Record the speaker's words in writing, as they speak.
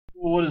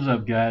What is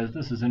up, guys?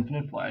 This is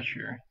Infinite Flash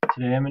here.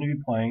 Today I'm going to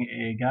be playing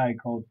a guy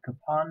called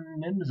Kapan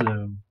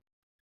Ninzo.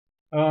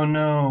 Oh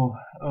no,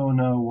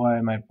 why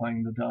am I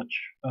playing the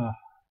Dutch?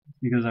 It's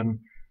because I'm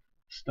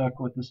stuck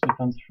with this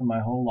defense for my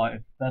whole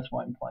life. That's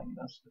why I'm playing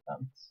this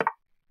defense.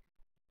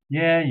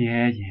 Yeah.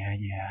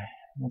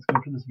 Let's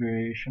go for this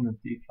variation of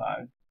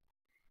d5.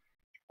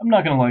 I'm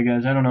not going to lie,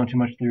 guys, I don't know too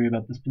much theory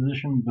about this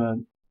position, but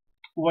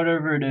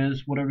whatever it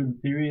is, whatever the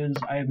theory is,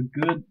 I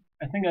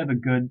think I have a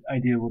good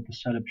idea what the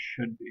setup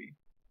should be.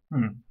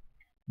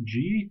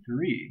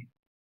 G3.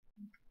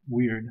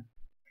 Weird.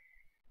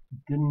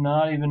 Did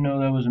not even know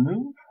that was a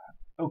move.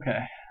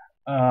 Okay.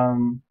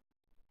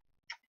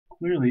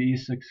 Clearly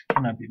E6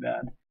 cannot be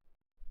bad.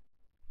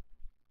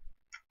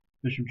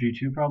 Bishop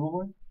G2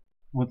 probably?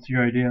 What's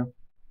your idea?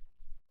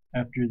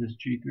 After this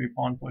G3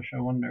 pawn push, I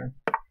wonder.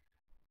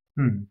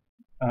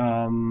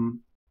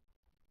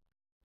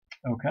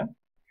 Okay.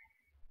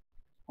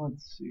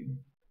 Let's see.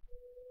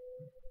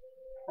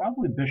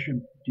 Probably Bishop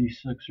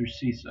D6 or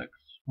C6.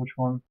 Which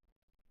one?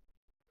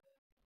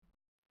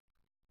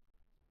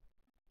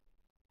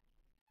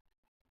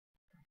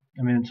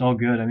 I mean, it's all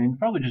good. I mean,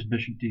 probably just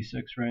Bishop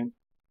D6, right?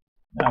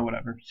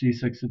 Whatever.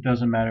 C6, it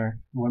doesn't matter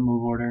what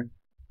move order.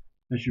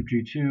 Bishop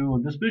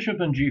G2. This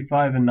bishop on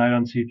G5 and knight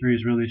on C3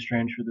 is really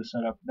strange for this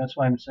setup. That's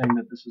why I'm saying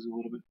that this is a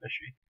little bit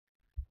fishy.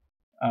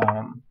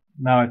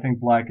 Now I think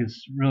black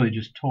is really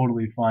just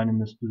totally fine in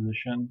this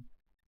position.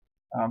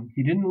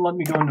 He didn't let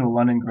me go into a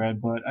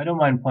Leningrad, but I don't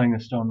mind playing a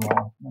stone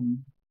wall.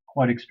 I'm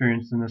quite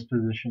experienced in this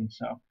position,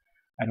 so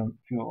I don't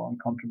feel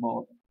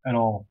uncomfortable at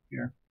all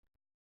here.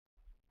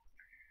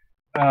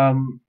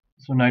 So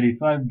knight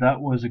e5,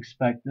 that was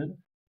expected,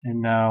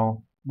 and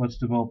now let's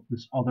develop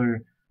this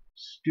other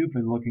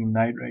stupid looking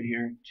knight right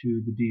here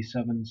to the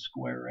d7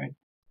 square,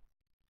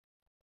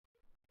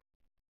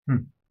 right?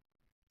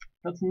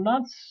 That's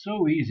not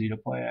so easy to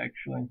play,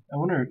 actually. I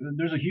wonder,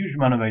 there's a huge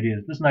amount of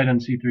ideas. This knight on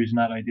c3 is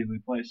not ideally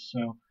placed,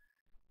 so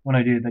one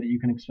idea that you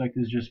can expect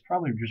is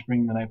probably just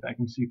bringing the knight back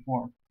in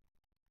c4.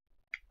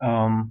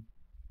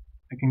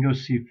 I can go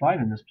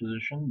c5 in this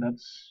position.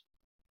 That's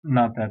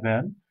not that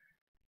bad.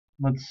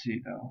 Let's see,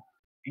 though.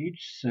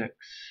 h6,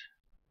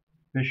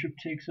 bishop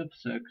takes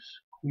f6,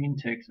 queen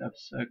takes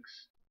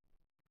f6,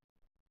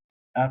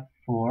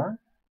 f4,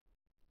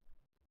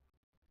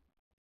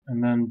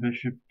 and then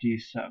bishop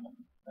d7.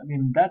 I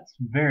mean, that's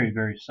very,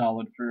 very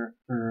solid for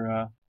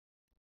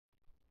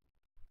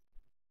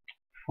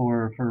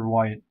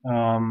white.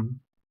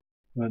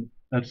 But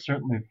that's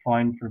certainly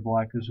fine for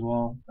black as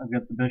well. I've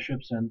got the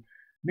bishops, and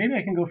maybe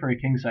I can go for a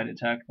kingside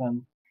attack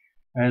then,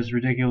 as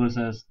ridiculous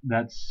as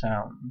that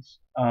sounds.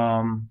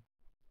 Alright,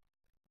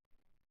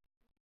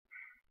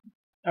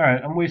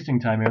 I'm wasting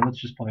time here. Let's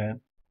just play it.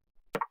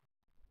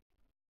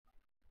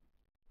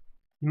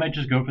 You might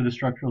just go for the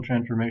structural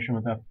transformation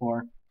with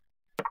f4.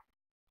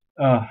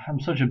 I'm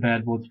such a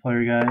bad Blitz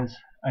player, guys.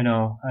 I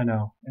know.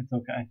 It's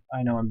okay.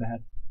 I know I'm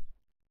bad.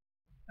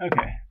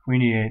 Okay,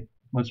 queen e8.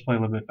 Let's play a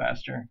little bit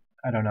faster.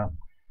 I don't know.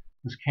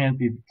 This can't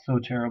be so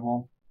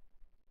terrible.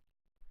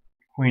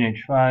 Queen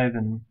h5,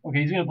 and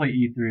okay, he's gonna play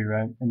e3,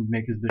 right, and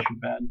make his bishop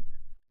bad.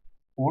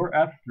 Or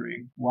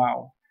f3.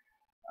 Wow.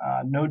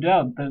 No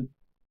doubt that.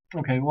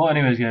 Okay. Well,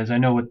 anyways, guys, I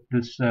know what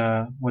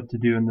to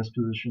do in this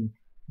position.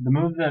 The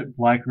move that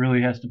black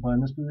really has to play in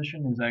this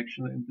position is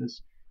actually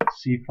this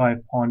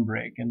c5 pawn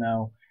break, and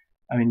now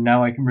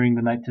I can bring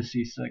the knight to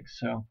c6,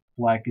 so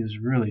black is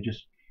really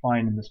just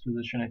fine in this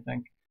position, I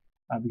think.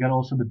 We got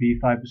also the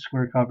b5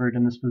 square covered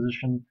in this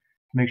position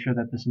to make sure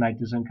that this knight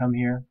doesn't come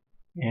here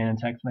and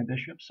attacks my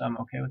bishop, so I'm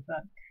okay with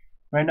that.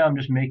 Right now I'm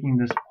just making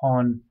this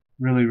pawn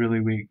really, really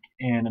weak,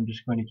 and I'm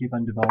just going to keep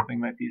on developing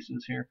my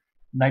pieces here.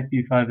 Knight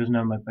b5 is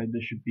now met by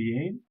bishop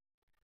b8.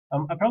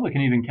 I probably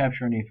can even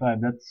capture an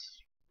e5.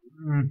 That's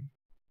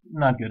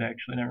not good,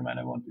 actually. Never mind,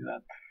 I won't do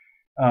that.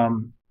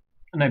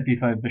 Knight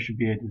b5, bishop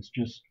b8 is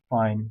just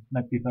fine.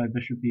 Knight b5,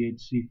 bishop b8,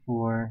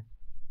 c4.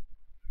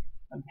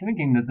 I'm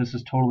thinking that this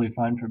is totally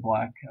fine for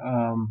black.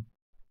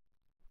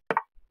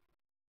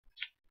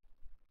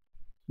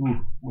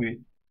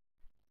 Wait.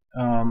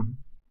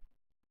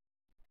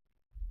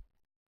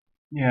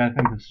 Yeah, I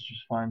think this is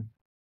just fine.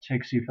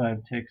 Take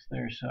c5 takes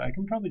there, so I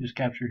can probably just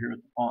capture here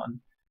with the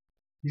pawn.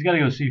 He's got to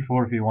go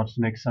c4 if he wants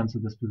to make sense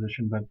of this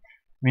position, but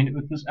I mean,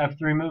 with this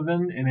f3 move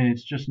in, I mean,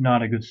 it's just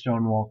not a good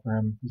stone wall for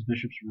him. His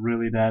bishop's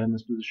really bad in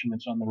this position.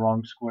 It's on the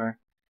wrong square.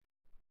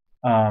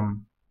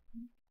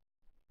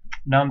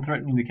 Now I'm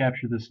threatening to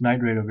capture this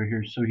knight right over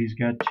here, so he's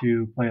got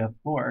to play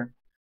f4.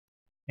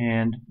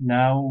 And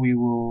now we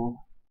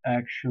will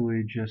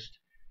actually just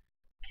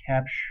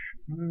capture,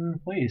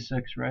 play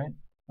a6, right?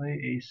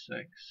 Play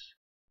a6.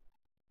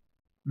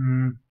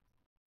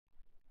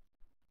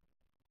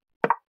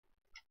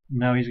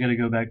 Now he's got to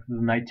go back to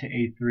the knight to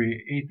a3.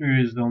 a3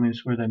 is the only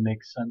square that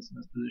makes sense in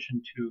this position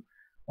to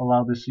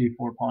allow the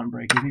c4 pawn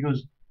break. If he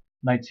goes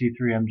knight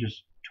c3, I'm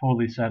just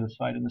totally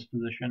satisfied in this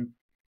position.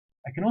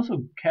 I can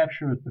also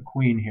capture with the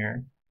queen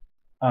here.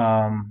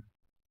 That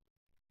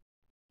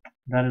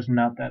is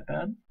not that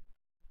bad.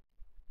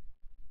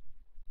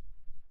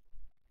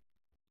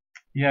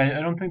 Yeah,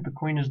 I don't think the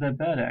queen is that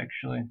bad,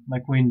 actually. My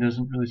queen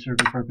doesn't really serve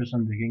a purpose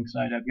on the king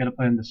side. I've got to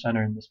play in the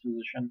center in this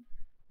position.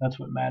 That's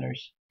what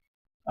matters.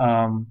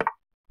 I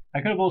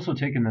could have also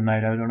taken the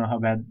knight. I don't know how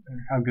bad,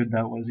 how good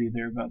that was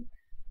either, but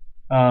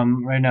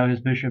right now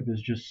his bishop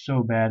is just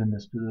so bad in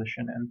this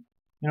position, and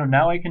you know,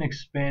 now I can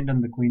expand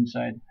on the queen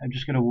side. I'm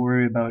just gonna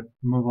worry about a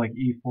move like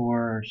e4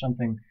 or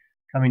something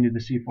coming to the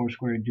c4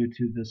 square due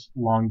to this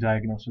long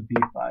diagonal, so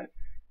b5.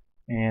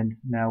 And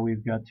now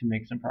we've got to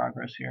make some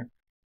progress here.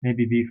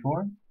 Maybe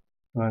b4,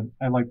 but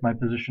I like my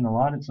position a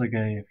lot. It's like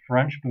a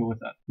French, but with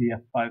the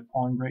f5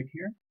 pawn break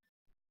here,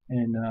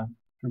 and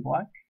for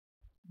black,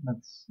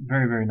 that's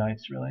very, very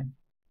nice, really.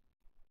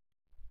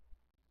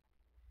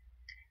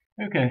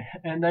 Okay,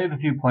 and I have a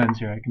few plans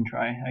here I can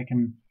try. I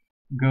can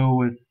go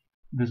with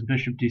this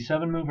bishop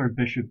d7 move or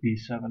bishop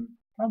b7.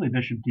 Probably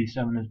bishop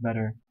d7 is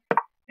better.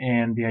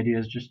 And the idea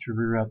is just to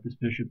reroute this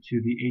bishop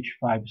to the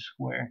h5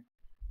 square,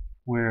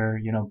 where,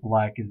 you know,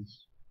 black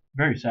is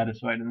very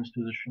satisfied in this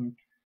position.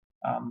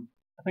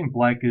 I think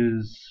black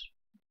is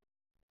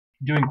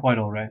doing quite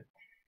alright.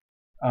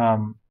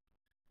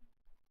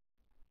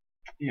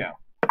 Yeah,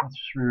 let's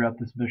just reroute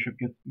this bishop,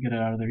 get it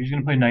out of there. He's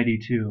going to play knight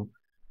e2,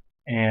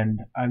 and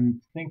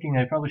I'm thinking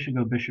I probably should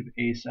go bishop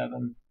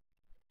a7.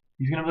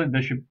 He's going to play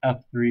bishop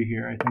f3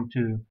 here, I think,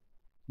 too.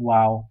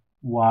 Wow.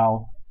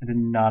 Wow. I did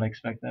not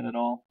expect that at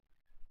all.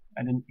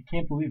 I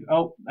can't believe,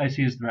 oh, I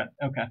see his threat.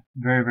 Okay.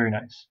 Very, very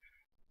nice.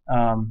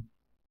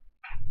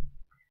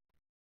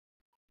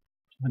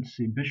 Let's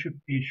see, bishop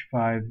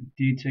h5,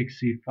 d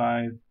takes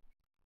c5,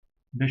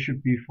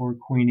 bishop b4,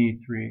 queen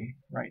e3.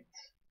 Right.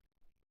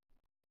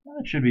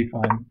 That should be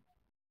fine.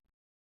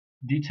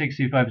 D takes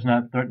c5 is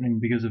not threatening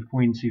because of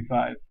queen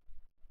c5.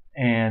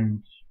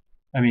 And,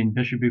 I mean,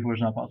 bishop b4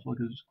 is not possible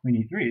because it's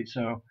queen e3,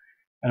 so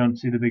I don't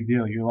see the big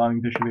deal. You're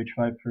allowing bishop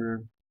h5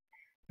 for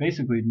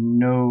basically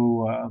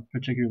no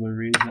particular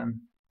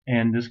reason.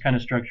 And this kind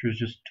of structure is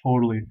just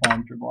totally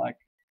fine for black.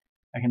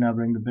 I can now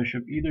bring the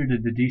bishop either to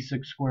the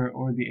d6 square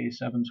or the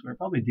a7 square.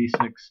 Probably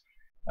d6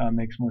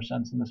 makes more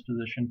sense in this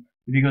position.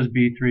 If he goes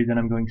b3, then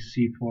I'm going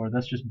c4.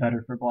 That's just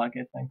better for black,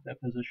 I think,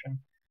 that position.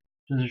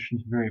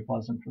 Position's very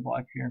pleasant for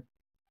black here.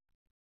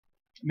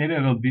 Maybe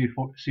I'll go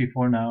b4,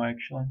 c4 now,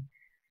 actually.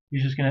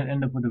 He's just going to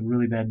end up with a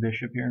really bad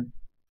bishop here.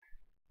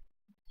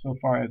 So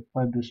far, I've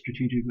played this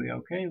strategically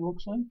okay, it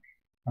looks like.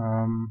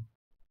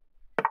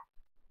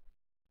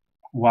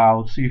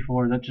 Wow,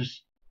 c4, that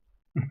just,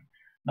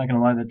 not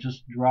gonna lie, that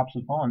just drops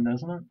a pawn,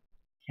 doesn't it?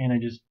 Can I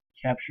just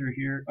capture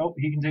here? Oh,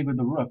 he can take with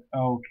the rook.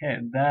 Okay,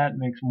 that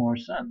makes more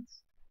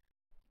sense.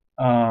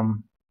 I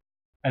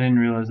didn't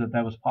realize that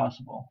that was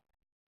possible.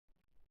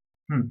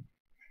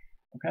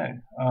 Okay.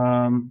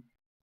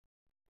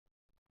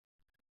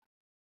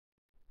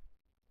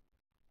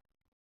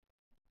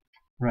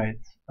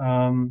 Right.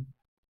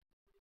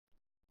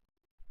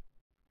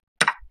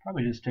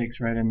 Probably just takes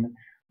right in.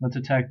 Let's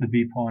attack the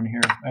b pawn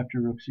here after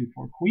rook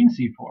c4. Queen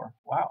c4.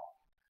 Wow.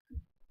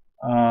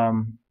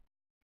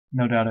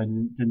 No doubt I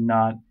did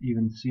not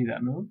even see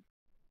that move.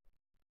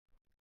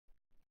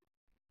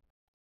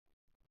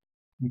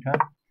 Okay.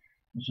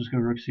 Let's just go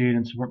rook c8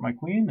 and support my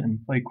queen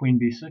and play queen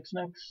b6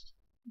 next.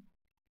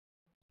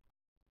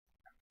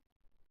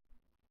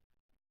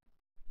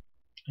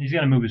 He's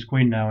going to move his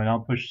queen now, and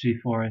I'll push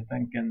c4, I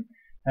think, and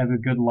have a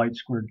good light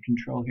squared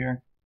control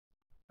here.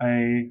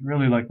 I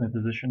really like my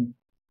position.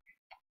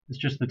 It's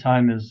just the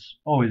time is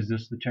always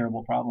just the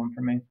terrible problem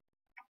for me.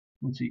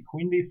 Let's see,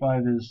 queen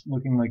b5 is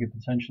looking like a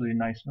potentially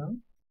nice move.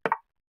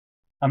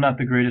 I'm not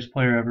the greatest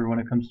player ever when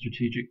it comes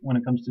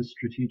to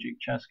strategic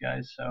chess,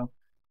 guys, so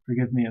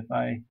forgive me if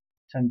I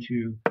tend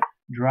to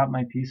drop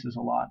my pieces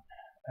a lot.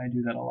 I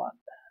do that a lot.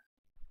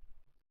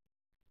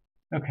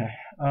 Okay,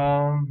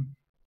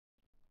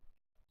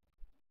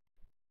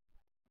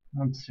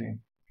 let's see. I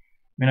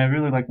mean, I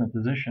really like my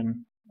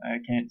position. I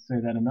can't say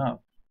that enough.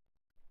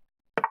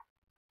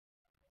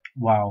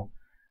 Wow,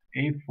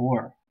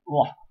 a4.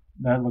 Ugh,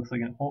 that looks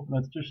like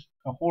that's just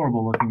a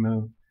horrible looking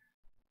move.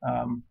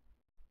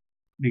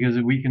 Because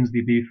it weakens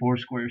the b4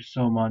 squares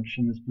so much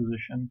in this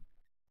position.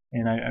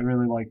 And I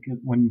really like it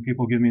when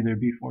people give me their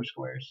b4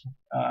 squares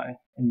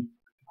in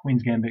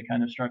Queen's Gambit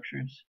kind of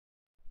structures.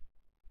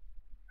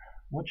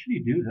 What should he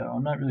do, though?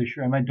 I'm not really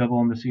sure. I might double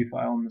on the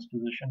c-file in this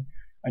position.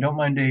 I don't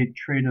mind a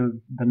trade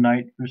of the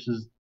knight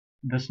versus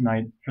this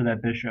knight for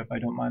that bishop. I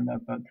don't mind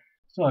that, but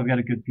still I've got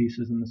a good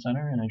pieces in the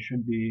center, and I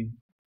should be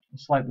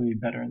slightly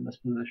better in this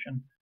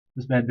position.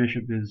 This bad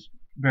bishop is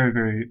very,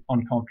 very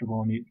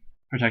uncomfortable in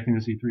protecting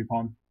the c3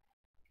 pawn.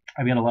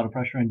 I've got a lot of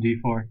pressure on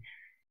d4,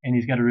 and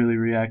he's got to really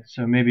react,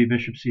 so maybe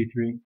bishop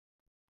c3.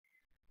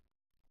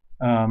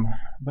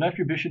 But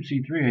after bishop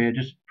c3, I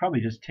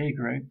probably just take,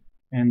 right?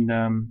 And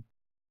I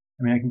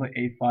mean, I can play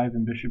a5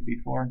 and bishop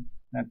b4.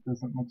 That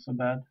doesn't look so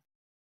bad.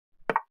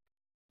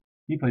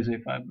 He plays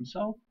a5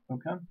 himself.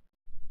 Okay.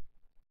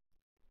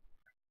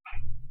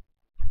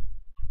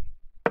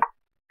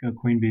 Go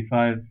queen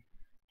b5.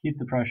 Keep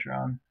the pressure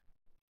on.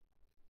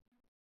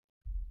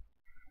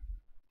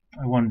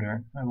 I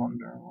wonder.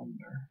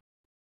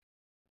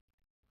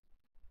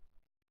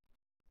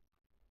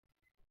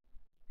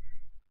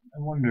 I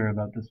wonder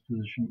about this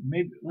position.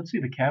 Maybe let's see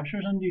the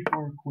captures on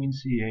d4, queen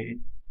c8.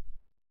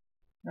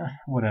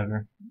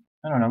 Whatever.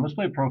 I don't know. Let's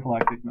play a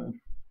prophylactic move.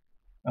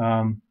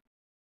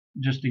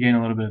 Just to gain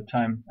a little bit of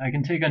time. I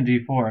can take on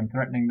d4. I'm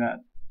threatening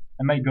that.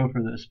 I might go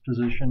for this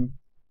position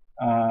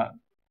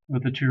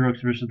with the 2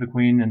 rooks versus the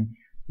queen, and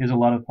he has a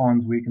lot of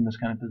pawns weak in this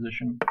kind of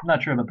position. I'm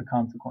not sure about the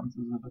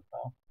consequences of it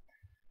though.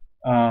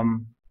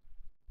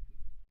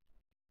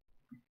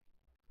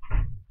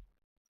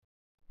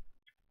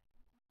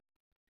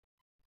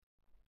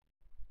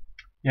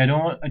 Yeah, I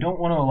don't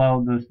want to allow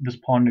this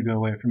pawn to go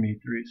away from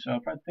e3, so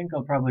I think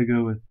I'll probably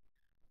go with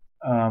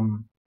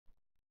oh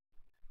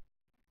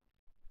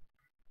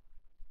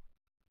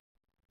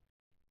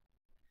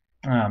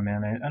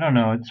man, I don't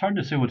know. It's hard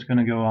to say what's going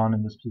to go on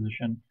in this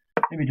position.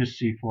 Maybe just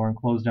c4 and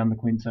close down the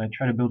queen side.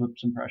 Try to build up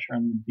some pressure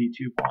on the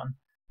d2 pawn.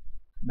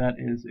 That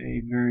is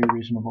a very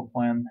reasonable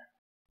plan.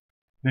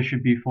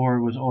 Bishop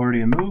b4 was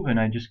already a move, and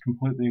I just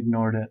completely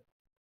ignored it.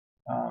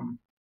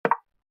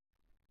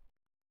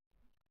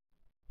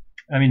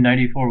 I mean, knight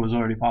e4 was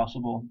already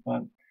possible,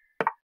 but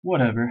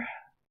whatever.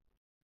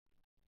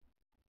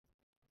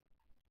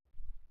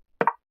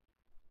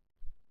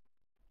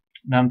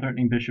 Now I'm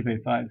threatening bishop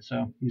a5,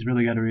 so he's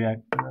really got to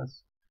react to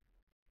this.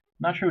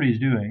 Not sure what he's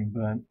doing,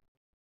 but I'm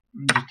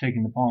just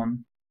taking the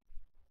pawn.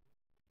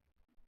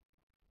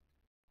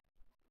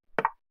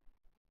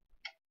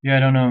 Yeah, I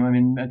don't know. I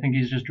mean, I think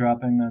he's just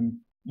dropping, and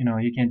you know,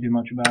 he can't do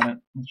much about it.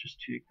 Let's just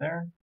take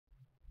there.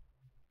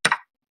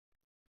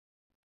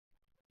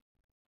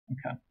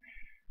 Okay.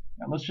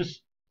 Now let's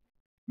just.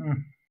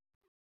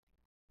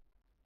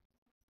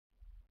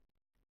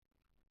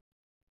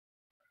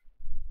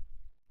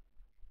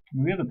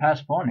 We have a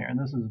passed pawn here, and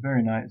this is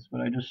very nice, but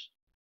I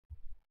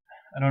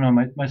don't know,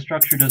 my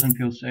structure doesn't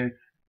feel safe.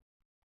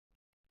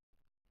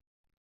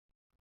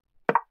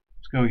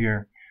 Let's go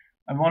here.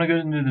 I want to go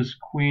into this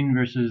queen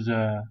versus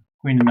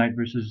queen and knight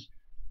versus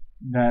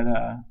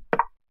that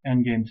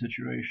endgame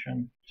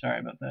situation.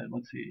 Sorry about that.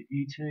 Let's see.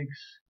 E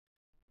takes.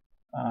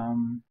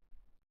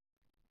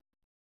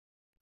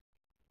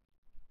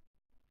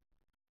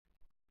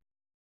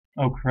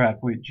 Oh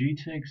crap! Wait, G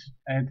takes.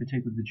 I have to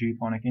take with the G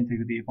pawn. I can't take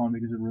with the A pawn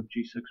because of rook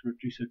G6,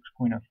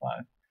 queen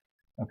F5.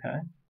 Okay.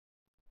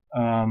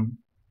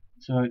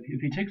 So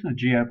if he takes with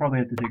G, I probably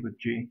have to take with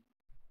G.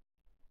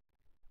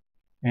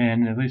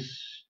 And at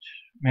least,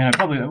 man,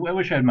 I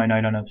wish I had my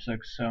knight on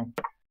F6. So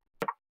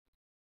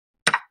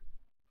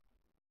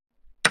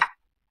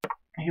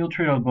he'll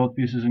trade out both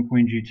pieces in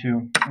queen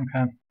G2.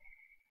 Okay.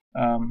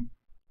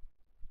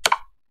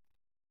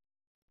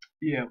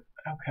 Yeah.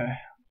 Okay.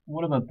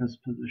 What about this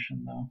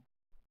position though?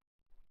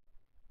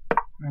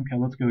 Okay,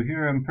 let's go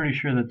here. I'm pretty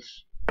sure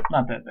that's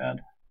not that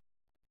bad.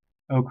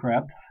 Oh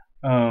crap.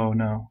 Oh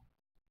no.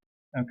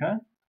 Okay,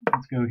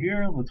 let's go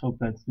here. Let's hope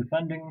that's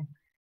defending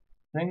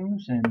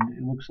things, and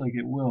it looks like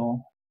it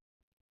will.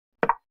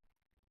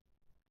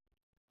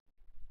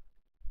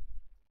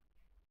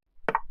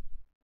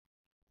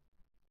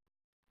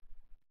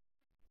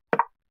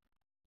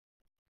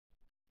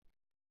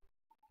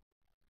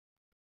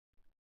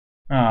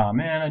 Oh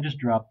man, I just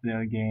dropped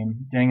the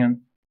game. Dang it.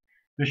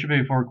 Bishop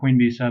a4, queen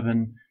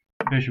b7,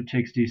 bishop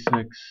takes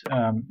d6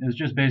 is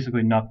just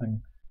basically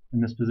nothing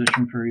in this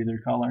position for either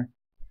color.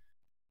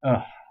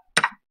 Ugh.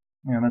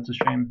 Yeah, that's a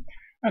shame.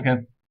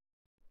 Okay.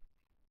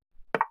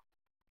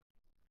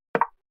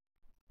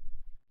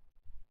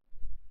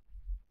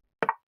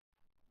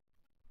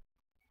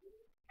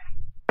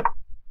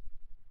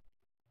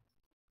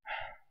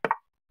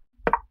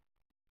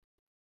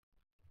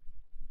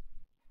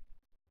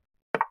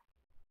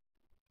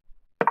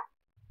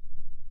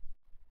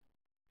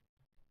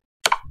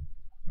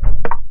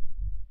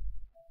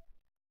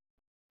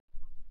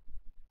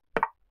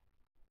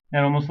 It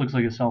almost looks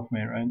like a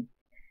self-made, right?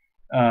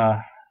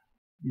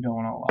 You don't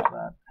want to allow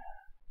that.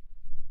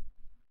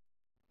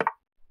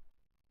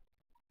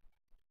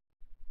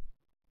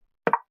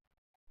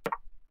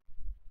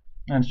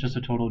 And it's just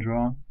a total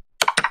draw.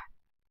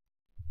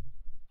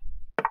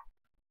 I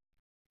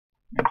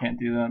can't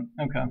do that.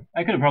 Okay.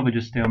 I could have probably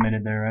just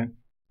stalemated there, right?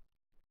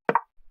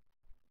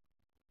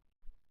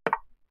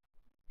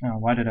 Oh,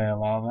 why did I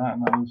allow that?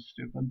 That was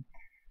stupid.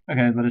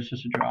 Okay, but it's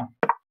just a draw.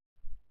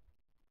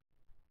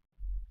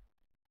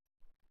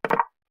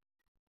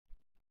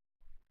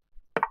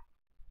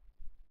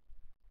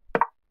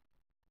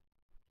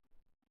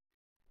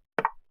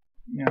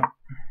 Yeah.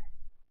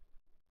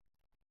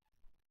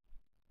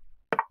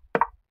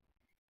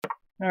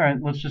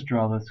 Alright, let's just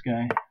draw this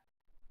guy.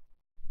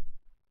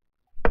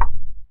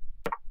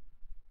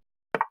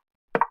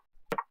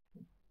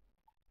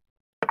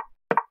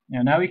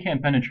 Yeah, now he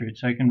can't penetrate,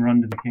 so I can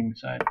run to the king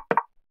side.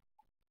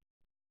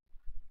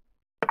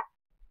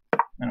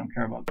 I don't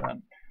care about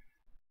that.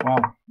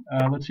 Wow.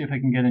 Let's see if I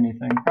can get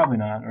anything. Probably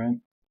not, right?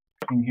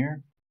 King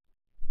here.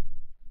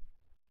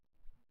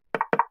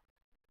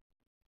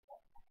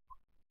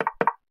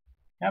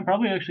 Yeah, I'm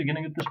probably actually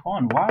getting at this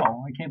pawn.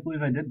 Wow, I can't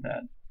believe I did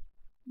that.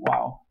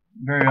 Wow.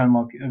 Very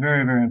unlucky.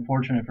 Very, very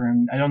unfortunate for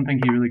him. I don't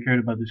think he really cared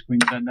about this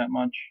queen side that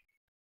much.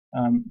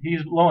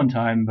 He's low on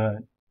time, but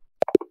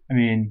I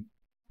mean,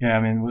 yeah,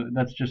 I mean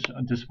that's just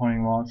a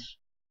disappointing loss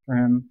for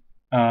him.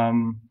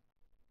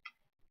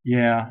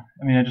 Yeah,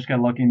 I mean I just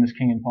got lucky in this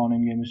king and pawn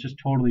game. It's just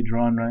totally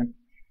drawn, right?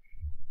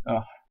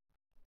 Ugh.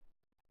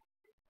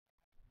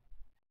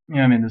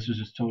 Yeah, I mean this is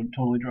just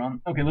totally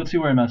drawn. Okay, let's see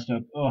where I messed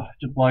up. Ugh,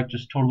 black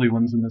just totally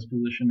wins in this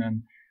position,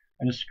 and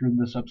I just screwed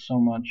this up so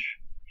much.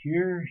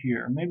 Here,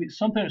 maybe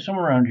somewhere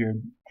around here.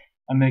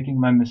 I'm making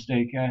my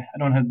mistake. I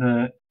don't have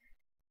the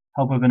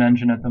help of an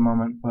engine at the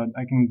moment, but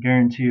I can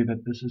guarantee you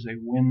that this is a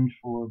win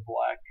for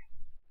black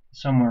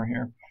somewhere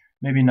here.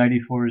 Maybe knight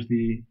e4 is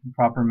the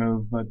proper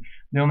move, but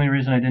the only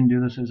reason I didn't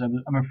do this is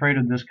I'm afraid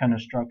of this kind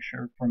of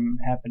structure from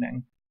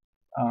happening.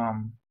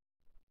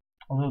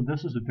 Although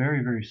this is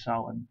very, very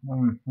solid.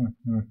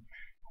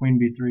 Queen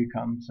b3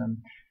 comes, and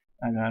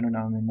I don't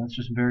know. I mean, that's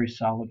just very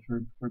solid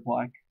for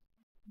black.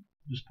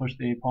 Just push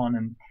the a pawn,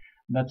 and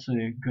that's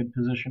a good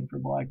position for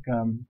black.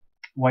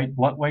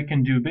 White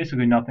can do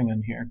basically nothing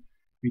in here.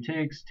 He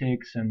takes,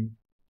 and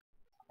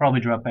probably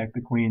drop back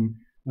the queen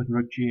with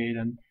rook g8,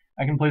 and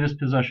I can play this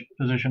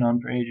position on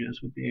for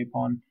ages with the a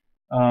pawn.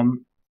 I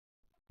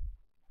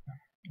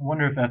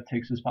wonder if f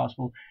takes is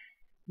possible.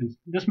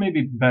 This may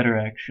be better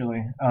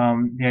actually.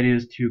 The idea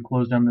is to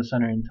close down the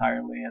center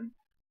entirely, and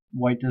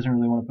white doesn't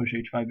really want to push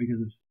h5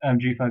 because of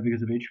g5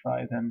 because of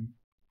h5, and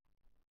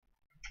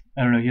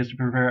I don't know. He has to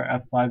prepare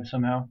f5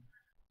 somehow.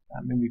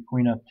 Maybe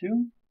queen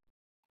f2,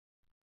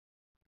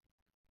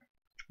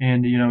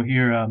 and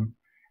here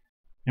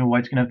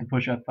white's gonna have to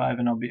push f5,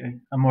 and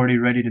I'm already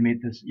ready to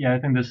meet this. Yeah, I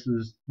think this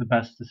is the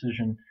best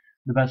decision,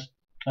 the best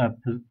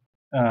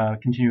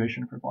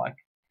continuation for black.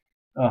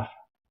 Ugh.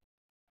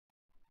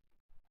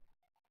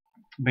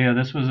 But yeah,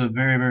 this was a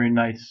very, very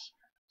nice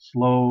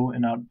slow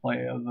and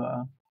outplay of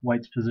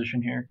white's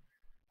position here.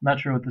 Not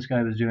sure what this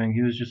guy was doing.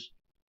 He was just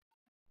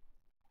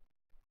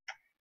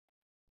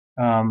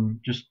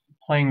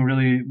playing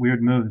really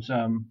weird moves.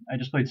 I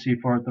just played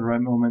c4 at the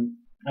right moment.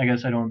 I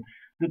guess I don't.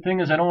 The thing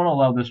is, I don't want to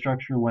allow this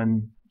structure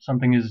when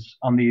something is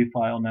on the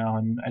e-file now,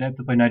 and I'd have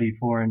to play knight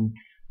e4 and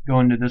go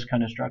into this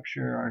kind of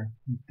structure, or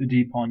the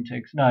d pawn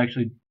takes. No,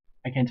 actually,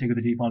 I can't take with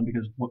the d pawn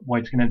because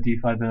white's gonna have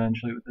d5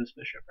 eventually with this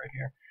bishop right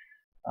here.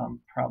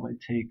 Probably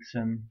takes,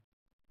 and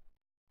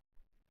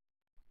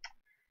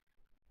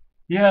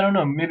yeah, I don't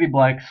know. Maybe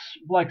black's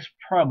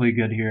probably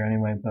good here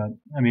anyway. But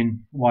I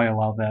mean, why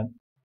allow that?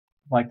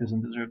 Black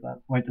doesn't deserve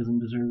that. White doesn't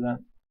deserve that.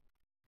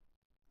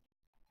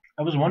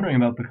 I was wondering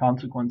about the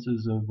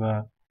consequences of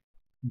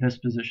this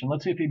position.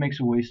 Let's see if he makes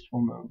a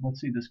wasteful move. Let's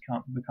see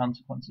the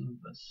consequences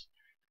of this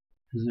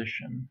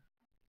position.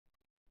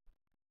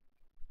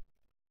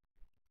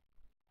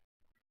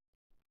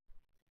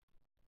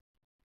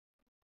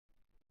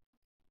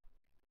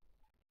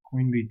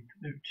 Queen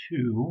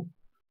b2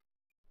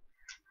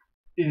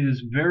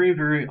 is very,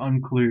 very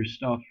unclear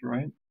stuff,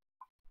 right?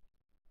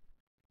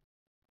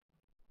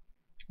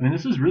 I mean,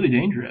 this is really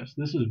dangerous.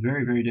 This is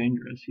very, very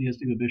dangerous. He has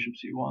to go bishop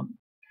c1.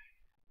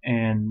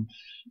 And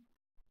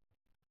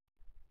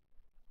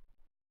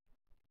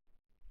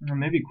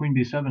maybe queen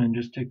b7 and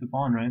just take the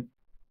pawn, right?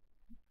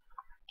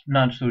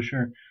 Not so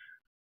sure.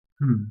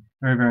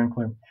 Very, very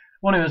unclear.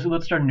 Well, anyways,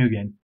 let's start a new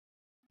game.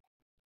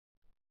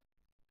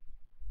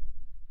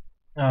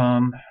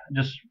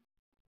 Just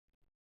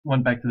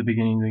went back to the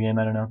beginning of the game,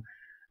 I don't know.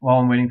 While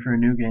I'm waiting for a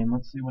new game,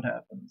 let's see what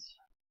happens.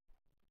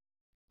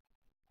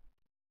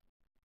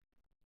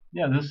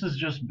 Yeah, this is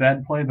just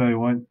bad play by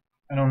white.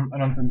 I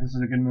don't think this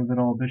is a good move at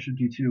all. Bishop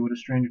d2, what a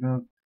strange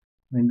move.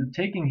 I mean, the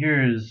taking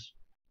here is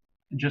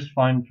just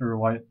fine for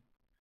white.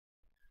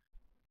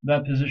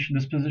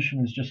 This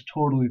position is just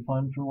totally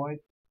fine for white.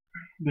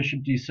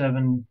 Bishop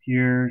d7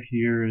 here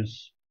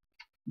is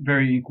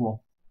very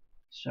equal.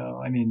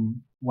 So I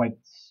mean, white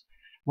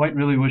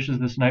really wishes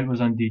this knight was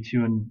on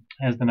d2 and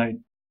has the knight,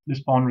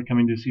 this pawn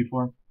coming to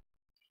c4.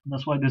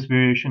 That's why this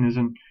variation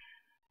isn't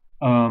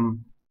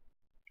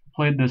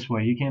played this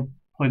way. He can't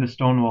play the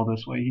stonewall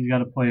this way. He's got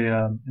to play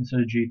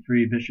instead of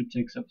g3, bishop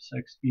takes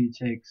f6, b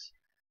takes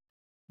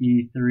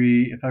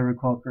e3. If I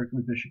recall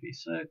correctly, bishop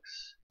e6,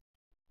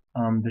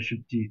 bishop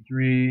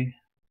d3,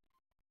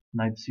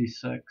 knight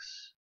c6,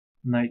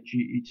 knight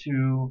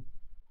ge2,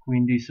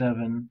 queen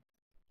d7,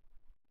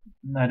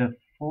 knight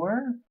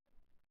f4,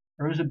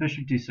 or was it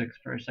bishop d6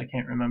 first? I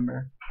can't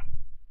remember.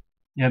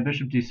 Yeah,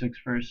 bishop d6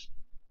 first.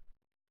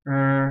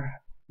 I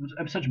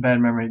have such bad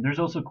memory. There's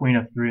also queen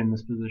f3 in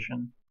this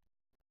position.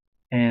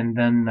 And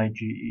then knight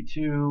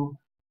ge2,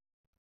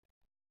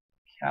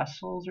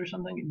 castles or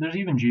something. There's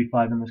even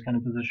g5 in this kind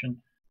of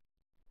position.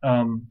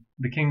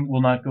 The king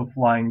will not go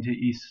flying to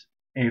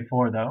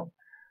a4 though.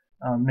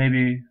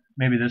 Maybe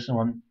this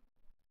one.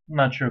 I'm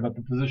not sure about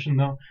the position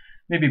though.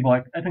 Maybe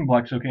black. I think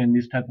black's okay in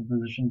these type of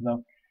positions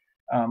though.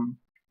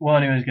 Well,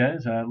 anyways,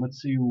 guys,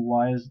 let's see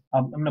why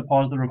I'm gonna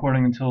pause the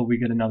recording until we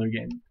get another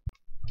game.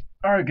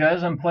 Alright,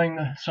 guys, I'm playing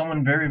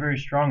someone very, very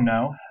strong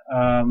now.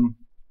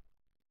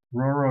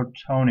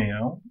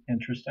 Rorotonio,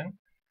 interesting.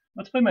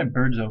 Let's play my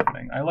birds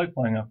opening. I like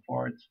playing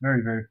f4. It's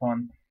very, very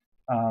fun.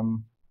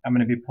 I'm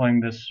gonna be playing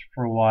this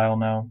for a while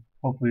now.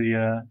 Hopefully,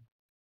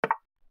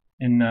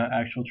 in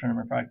actual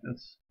tournament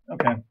practice.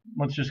 Okay,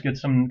 let's just get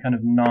some kind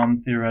of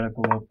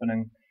non-theoretical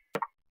opening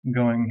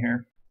going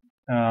here.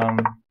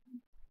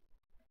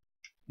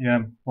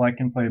 Yeah, black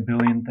can play a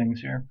billion things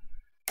here.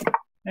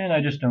 And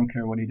I just don't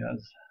care what he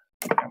does.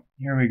 Okay,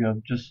 here we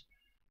go.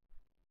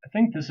 I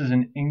think this is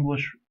an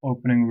English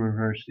opening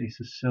reversed, a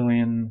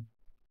Sicilian,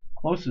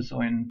 close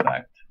Sicilian in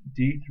fact.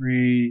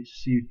 D3,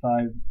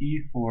 C5,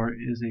 E4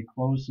 is a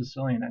closed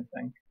Sicilian, I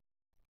think.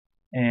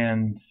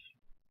 And,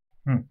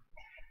 I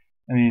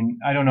mean,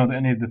 I don't know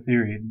any of the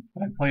theory,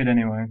 but I play it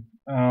anyway.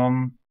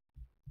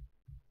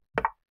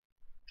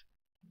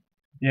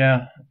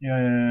 Yeah.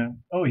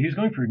 Oh, he's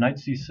going for knight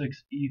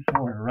c6,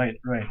 e4. Right.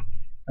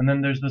 And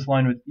then there's this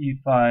line with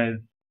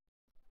e5,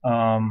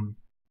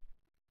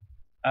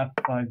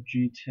 f5,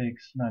 g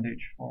takes, knight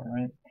h4.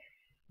 Right.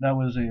 That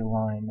was a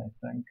line, I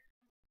think.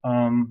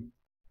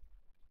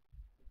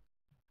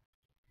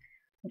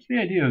 What's the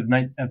idea of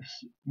knight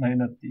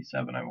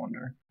d7? I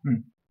wonder.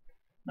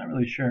 Not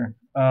really sure.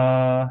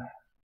 f5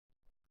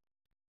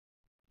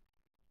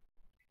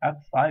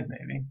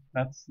 maybe.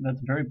 That's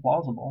very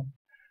plausible.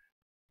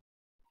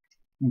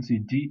 Let's see,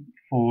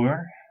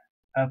 d4,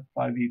 f5,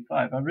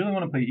 e5. I really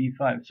want to play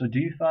e5. So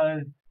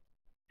d5,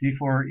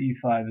 d4,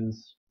 e5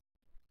 is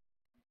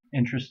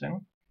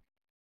interesting.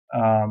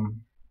 Let's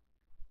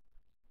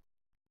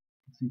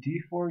see,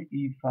 d4,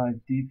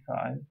 e5,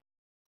 d5.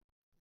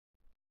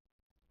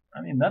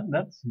 I mean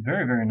that's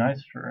very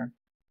nice for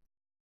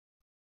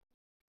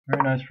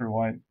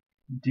white.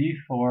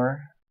 d4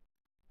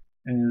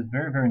 is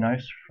very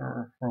nice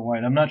for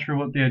white. I'm not sure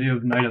what the idea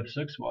of knight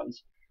f6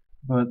 was,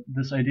 but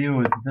this idea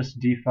with this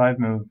d5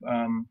 move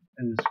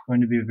is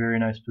going to be a very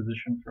nice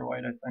position for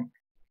white, I think.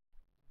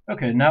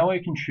 Okay, now I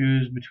can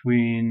choose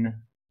between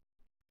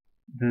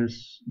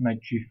this knight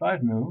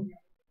g5 move,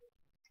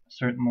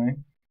 certainly,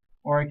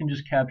 or I can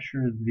just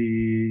capture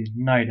the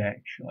knight,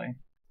 actually.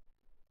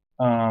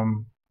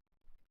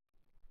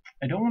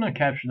 I don't want to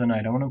capture the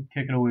knight. I want to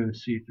kick it away with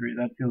c3.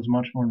 That feels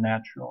much more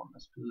natural in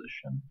this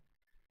position.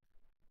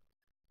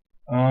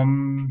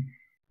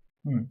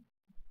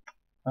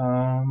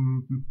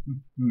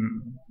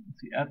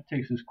 Let's see, f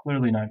takes is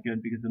clearly not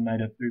good because of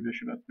knight f3,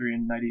 bishop f3,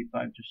 and knight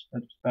e5.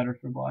 That's better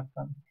for black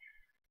then.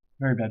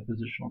 Very bad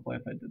positional play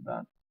if I did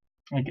that.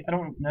 Like I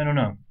don't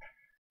know.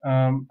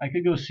 I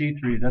could go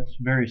c3. That's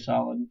very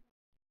solid.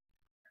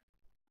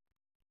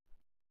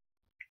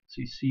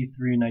 See,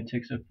 c3, knight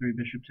takes f3,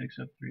 bishop takes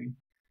f3,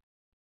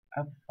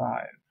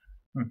 f5.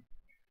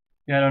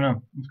 Yeah, I don't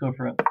know. Let's go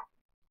for it.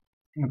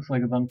 Looks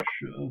like a bunch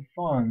of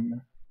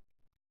fun.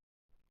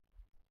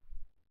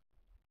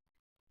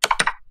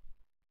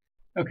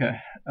 Okay.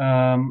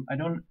 I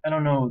don't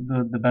know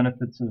the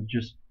benefits of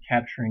just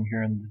capturing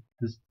here in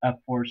this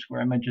f4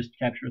 square. I might just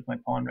capture with my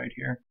pawn right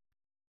here.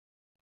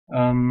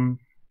 I mean,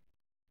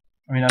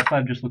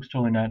 f5 just looks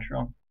totally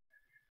natural.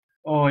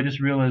 Oh, I just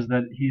realized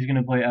that he's going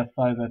to play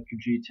f5 after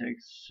g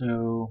takes.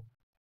 So,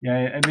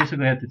 yeah, I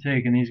basically have to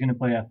take, and he's going to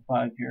play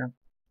f5 here.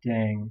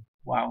 Dang.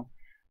 Wow.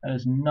 That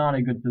is not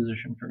a good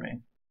position for me.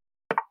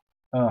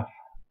 Ugh.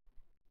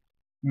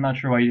 I'm not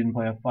sure why he didn't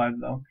play f5,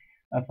 though.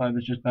 f5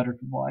 is just better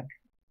for black.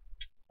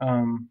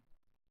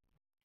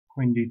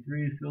 Queen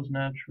d3 feels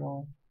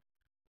natural.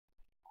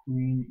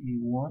 Queen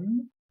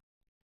e1.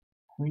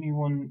 Queen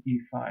e1,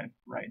 e5.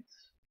 Right.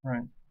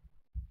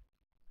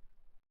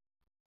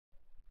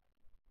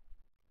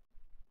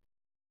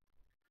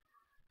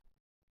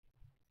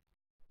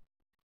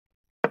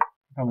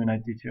 Probably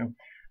knight d2.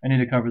 I need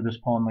to cover this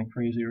pawn like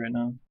crazy right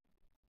now.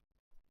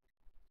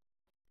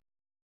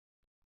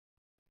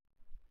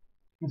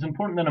 It's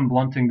important that I'm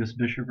blunting this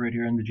bishop right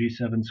here in the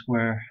g7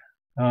 square.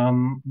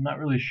 I'm not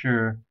really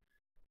sure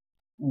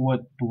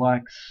what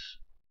black's...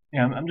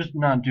 Yeah, I'm just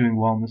not doing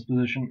well in this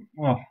position.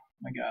 Oh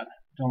my god,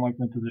 don't like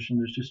my position.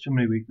 There's just too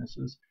many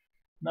weaknesses.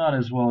 Not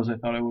as well as I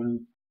thought it would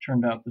have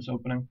turned out this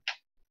opening.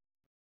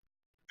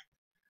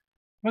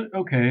 But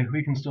okay,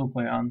 we can still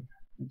play on.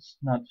 It's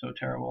not so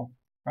terrible.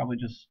 Probably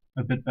just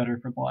a bit better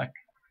for black.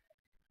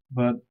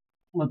 But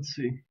let's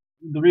see.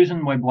 The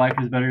reason why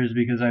black is better is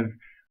because I've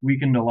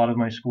weakened a lot of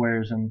my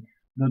squares, and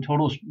the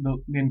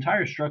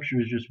entire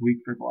structure is just weak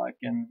for black,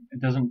 and it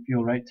doesn't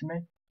feel right to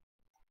me.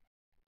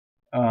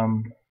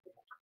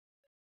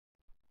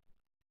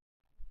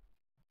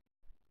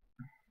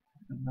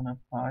 Then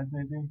f5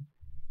 maybe.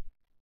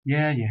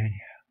 Yeah.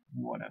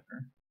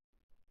 Whatever.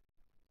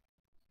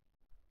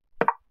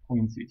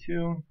 Queen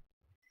c2.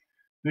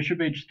 Bishop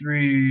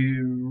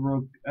h3,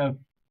 rook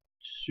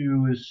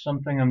f2 is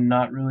something I'm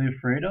not really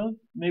afraid of,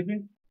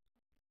 maybe?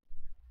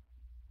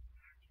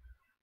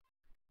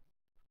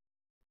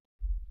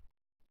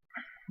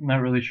 I'm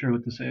not really sure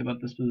what to say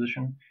about this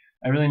position.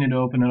 I really need to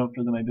open it up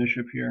for my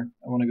bishop here.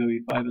 I want to go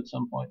e5 at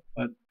some point,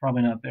 but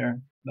probably not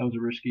there. That was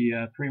a risky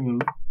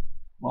pre-move.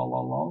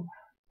 Lol.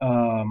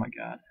 Oh my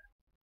god.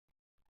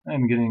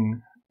 I'm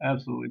getting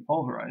absolutely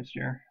pulverized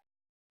here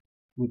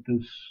with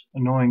this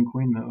annoying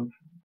queen move.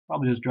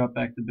 Probably just drop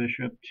back the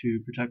bishop to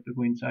protect the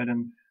queen side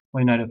and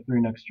play knight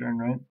f3 next turn,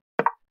 right?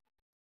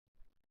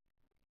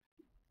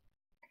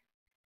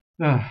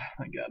 Oh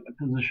my god, my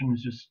position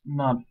is just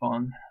not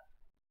fun.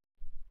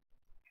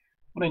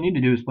 What I need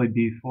to do is play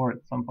b4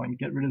 at some point.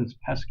 Get rid of this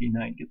pesky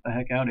knight. Get the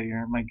heck out of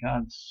here. My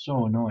god, it's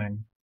so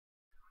annoying.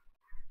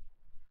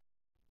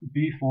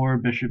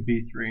 b4, bishop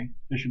b3,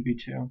 bishop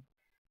b2.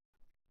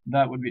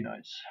 That would be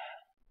nice.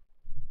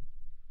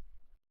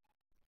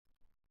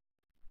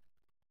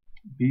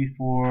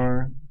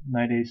 b4,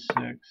 knight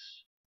a6.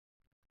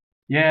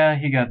 Yeah,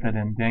 he got that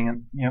in. Dang it.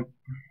 Yep.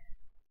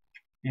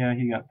 Yeah,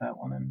 he got that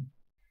one in.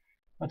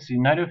 Let's see.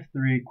 Knight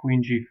f3,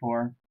 queen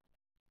g4.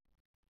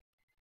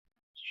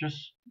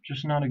 It's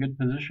just not a good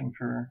position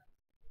for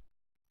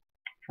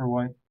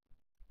white.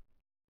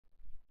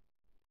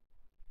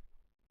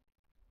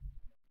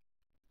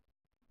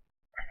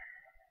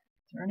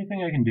 Is there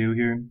anything I can do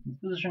here? This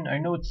position, I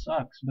know it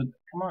sucks, but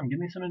come on, give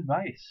me some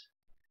advice.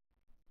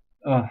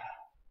 Ugh.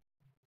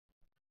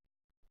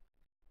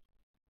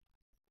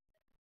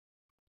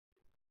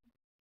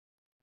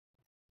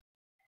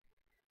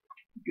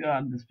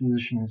 God, this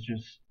position is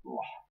just... Ugh.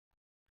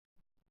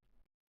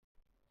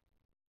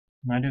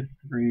 Knight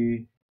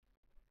f3.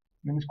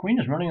 I mean, this queen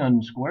is running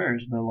on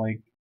squares, but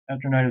like,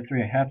 after knight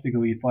f3 I have to go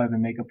e5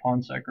 and make a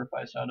pawn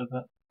sacrifice out of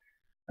it.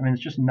 I mean,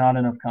 it's just not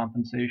enough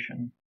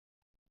compensation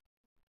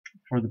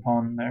for the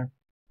pawn there.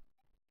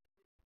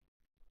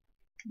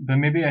 But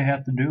maybe I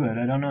have to do it,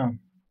 I don't know.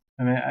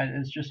 I mean,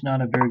 it's just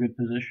not a very good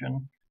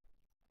position.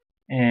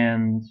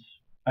 And,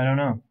 I don't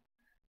know.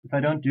 If I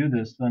don't do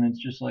this, then it's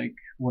just like,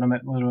 what am I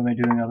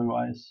doing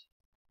otherwise?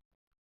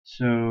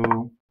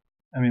 So,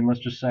 I mean, let's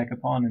just sack a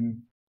pawn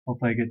and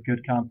hopefully I get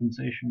good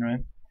compensation,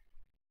 right?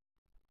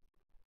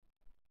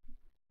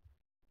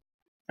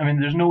 I mean,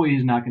 there's no way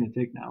he's not going to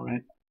take now,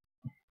 right?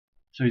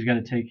 So he's got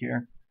to take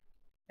here.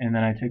 And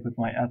then I take with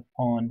my f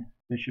pawn,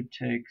 bishop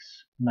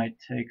takes, knight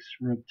takes,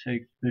 rook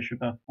takes, bishop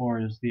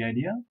f4 is the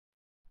idea.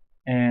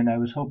 And I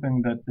was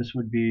hoping that this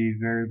would be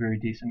very, very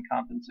decent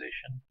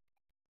compensation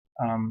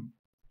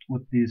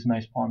with these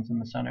nice pawns in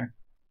the center.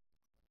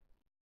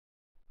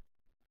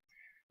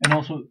 And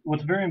also,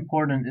 what's very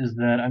important is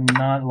that I'm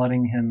not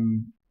letting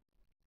him...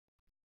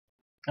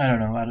 I don't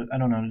know how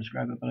to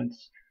describe it, but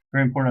it's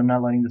very important I'm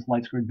not letting this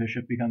light squared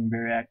bishop become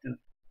very active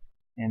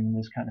in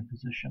this kind of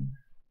position.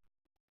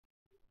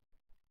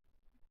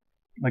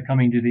 Like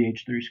coming to the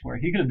h3 square.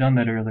 He could have done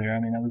that earlier. I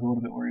mean, I was a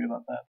little bit worried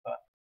about that, but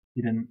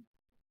he didn't.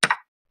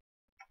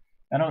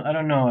 I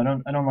don't know.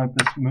 I don't like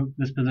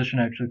this position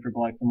actually for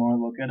black. The more I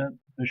look at it,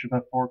 bishop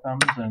f4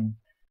 comes and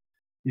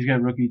he's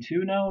got rook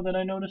e2 now that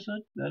I notice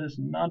it. That is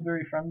not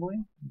very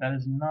friendly. That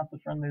is not the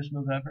friendliest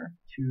move ever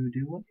to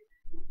deal with.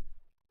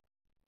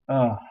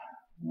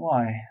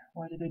 Why?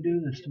 Why did I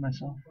do this to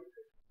myself?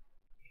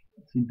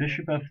 Let's see,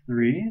 bishop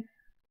f3.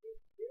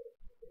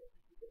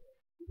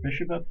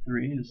 Bishop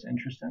f3 is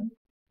interesting.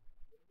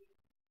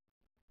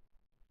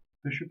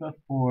 Bishop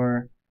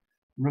f4,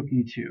 rook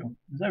e2.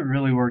 Is that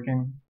really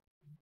working?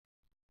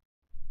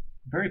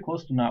 Very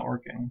close to not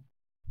working.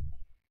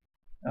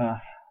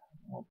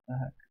 What the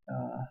heck?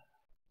 I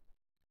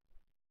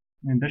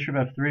mean, bishop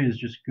f3 is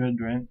just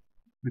good, right?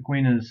 The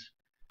queen is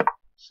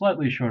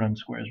slightly short on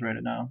squares right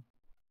now.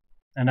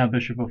 And now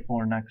bishop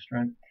f4 next,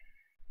 right?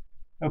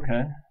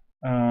 Okay.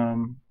 I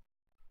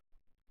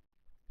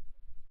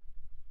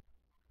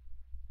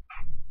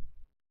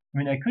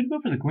mean, I could go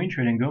for the queen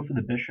trade and go for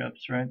the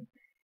bishops, right?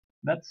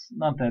 That's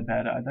not that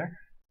bad either.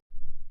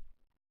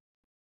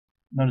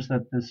 Notice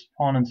that this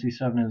pawn on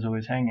c7 is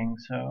always hanging,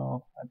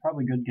 so I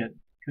probably could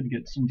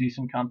get some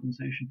decent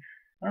compensation.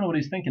 I don't know what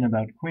he's thinking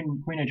about. Queen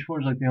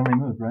h4 is like the only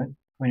move, right?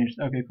 Queen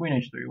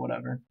h3,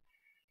 whatever.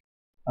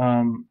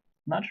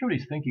 Not sure what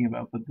he's thinking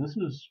about, but this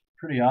is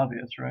pretty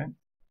obvious, right?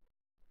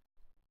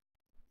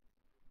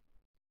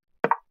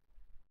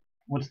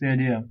 What's the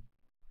idea?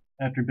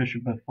 After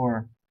bishop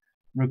f4,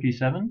 rook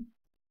e7?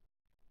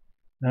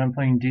 Then I'm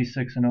playing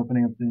d6 and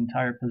opening up the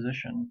entire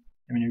position.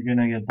 I mean, you're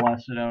gonna get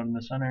blasted out in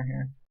the center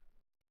here.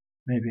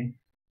 Maybe.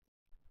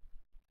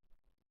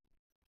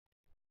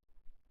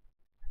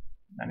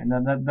 I mean,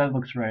 that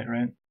looks right,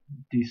 right?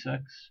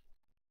 d6.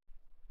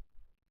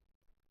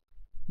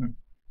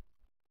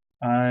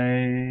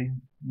 I'm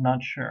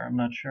not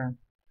sure.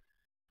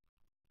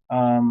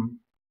 I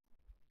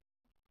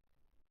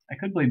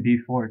could play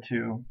b4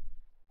 too.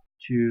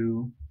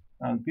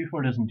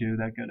 B4 doesn't do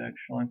that good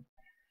actually.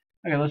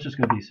 Okay, let's just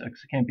go d6.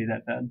 It can't be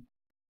that bad.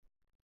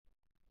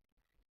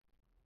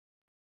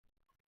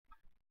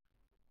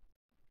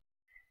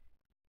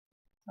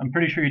 I'm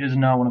pretty sure he does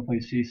not want to play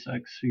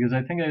c6 because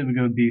I think I would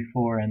go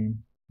b4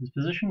 and his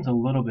position's a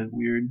little bit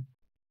weird.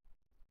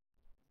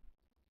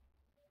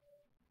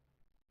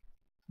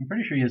 I'm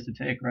pretty sure he has to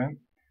take, right?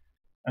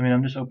 I mean,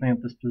 I'm just opening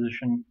up this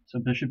position. So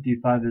bishop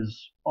d5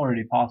 is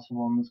already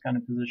possible in this kind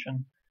of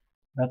position.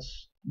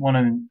 That's one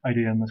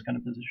idea in this kind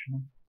of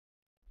position.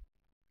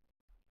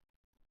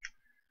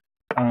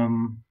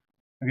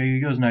 Okay, he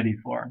goes knight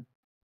e4.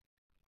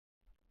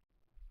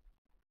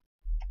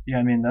 Yeah,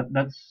 I mean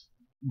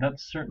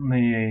that's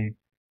certainly a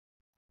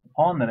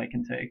pawn that I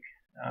can take,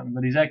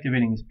 but he's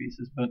activating his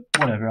pieces. But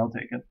whatever, I'll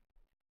take it.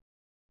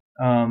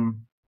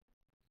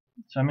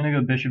 So I'm gonna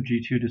go bishop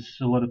g2 to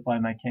solidify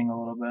my king a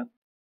little bit.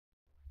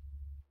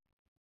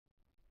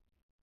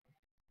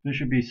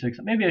 Bishop b6.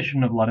 Maybe I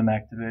shouldn't have let him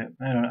activate.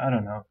 I don't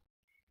know.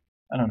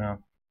 I don't know.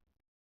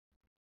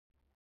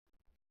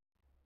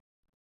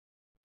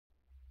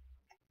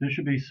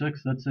 Bishop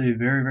e6. That's a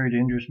very, very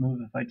dangerous move.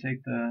 If I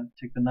take the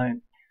knight,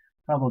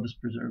 probably I'll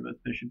just preserve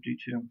it. Bishop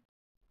g2.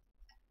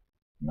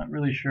 I'm not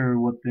really sure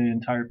what the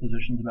entire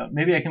position's about.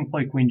 Maybe I can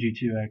play queen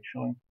g2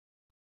 actually.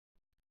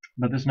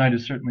 But this knight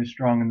is certainly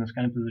strong in this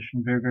kind of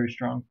position. Very, very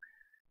strong.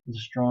 It's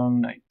a strong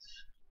knight.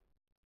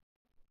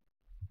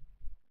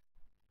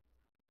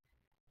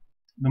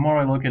 The more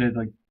I look at it,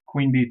 like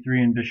queen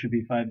b3 and bishop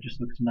e5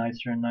 just looks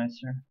nicer and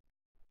nicer.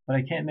 But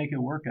I can't make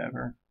it work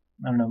ever.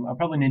 I don't know. I'll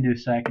probably need to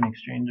sack an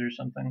exchange or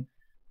something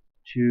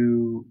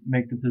to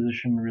make the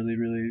position really,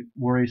 really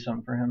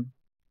worrisome for him.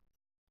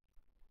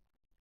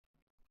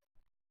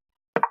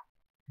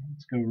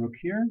 Let's go rook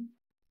here.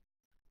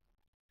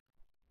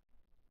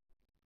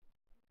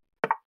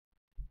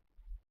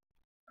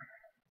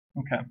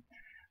 Okay.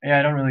 Yeah,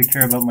 I don't really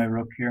care about my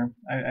rook here.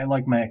 I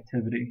like my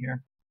activity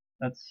here.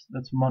 That's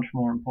much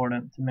more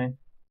important to me.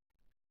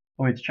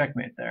 Oh, it's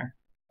checkmate there.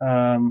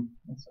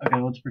 Okay,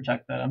 let's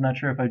protect that. I'm not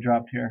sure if I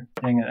dropped here.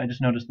 Dang it, I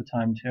just noticed the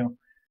time too.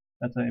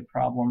 That's a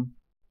problem.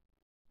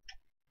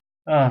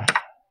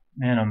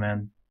 Man, oh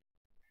man.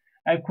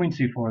 I have queen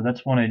c4.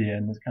 That's one idea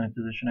in this kind of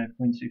position. I have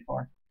queen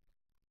c4.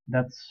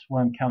 That's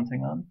what I'm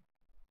counting on.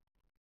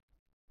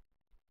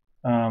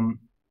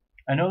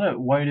 I know that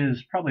white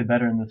is probably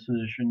better in this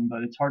position,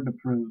 but it's hard to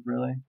prove,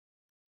 really.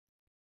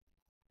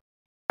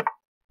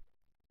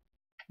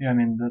 Yeah, I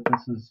mean,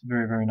 this is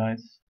very, very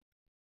nice.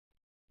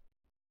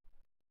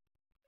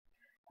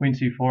 Queen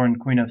c4 and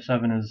queen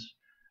f7 is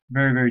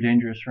very, very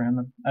dangerous for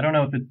him. I don't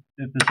know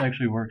if this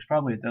actually works.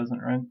 Probably it doesn't,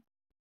 right?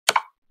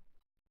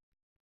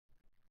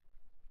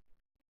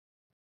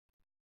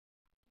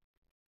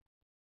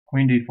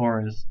 Queen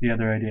d4 is the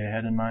other idea I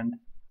had in mind.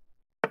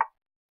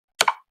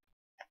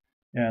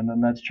 Yeah, and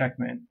then that's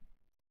checkmate.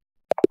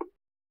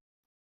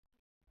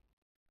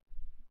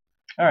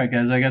 Alright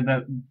guys, I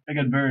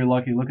got very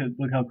lucky. Look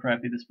how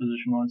crappy this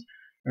position was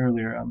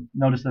earlier.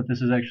 Notice that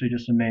this is actually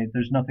just a mate.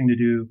 There's nothing to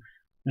do.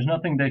 There's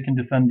nothing that can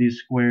defend these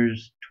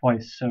squares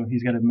twice, so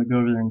he's got to go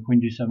over there, and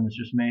queen g7 is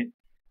just mate.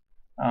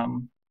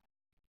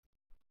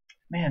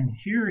 Man,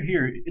 here,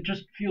 it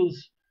just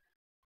feels.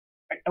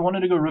 I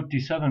wanted to go rook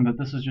d7, but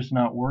this is just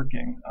not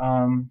working.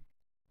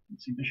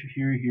 Let's see, bishop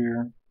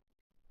here.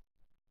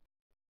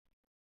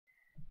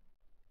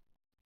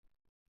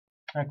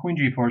 Queen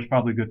g4 is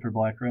probably good for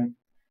black, right?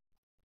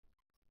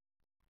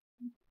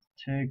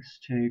 Takes.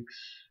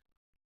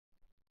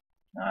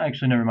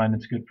 Actually, never mind.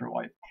 It's good for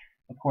white.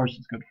 Of course,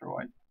 it's good for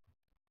white.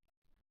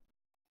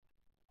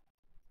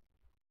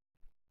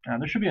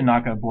 There should be a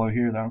knockout blow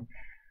here, though.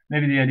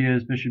 Maybe the idea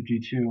is bishop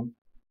g2.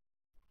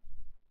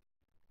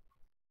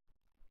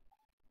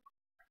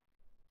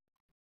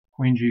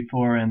 Queen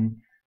g4 and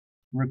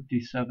rook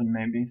d7,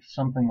 maybe.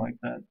 Something like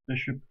that.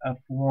 Bishop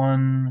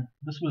f1.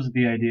 This was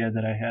the idea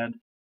that I had.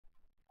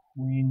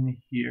 Queen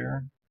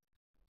here.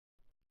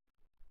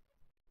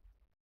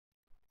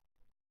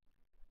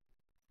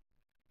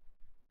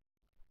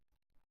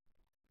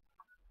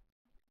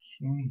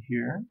 King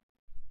here.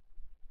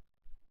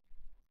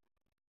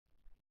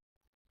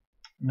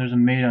 And there's a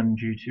mate on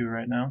g2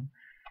 right now.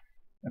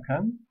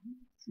 Okay.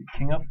 Let's see,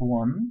 king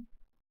f1.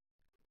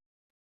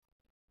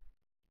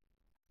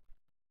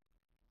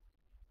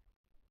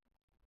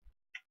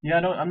 Yeah,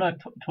 I'm not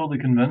totally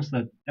convinced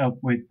that. Oh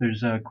wait,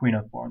 there's a queen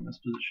f4 in this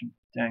position.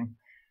 Dang.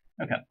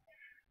 Okay.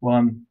 Well,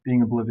 I'm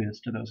being oblivious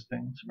to those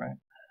things, right?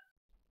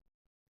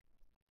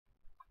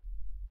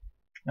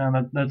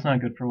 That's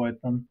not good for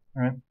white then,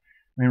 right?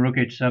 I mean, rook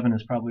h7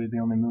 is probably the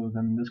only move,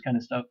 and this kind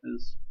of stuff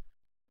is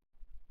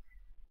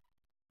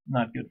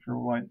not good for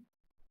white.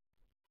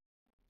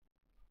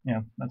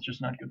 Yeah, that's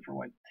just not good for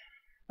white.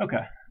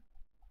 Okay.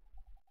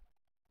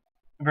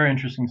 Very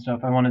interesting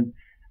stuff.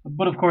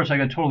 But of course I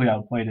got totally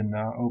outplayed in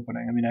the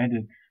opening. I mean, I had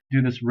to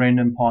do this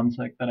random pawn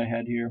sec that I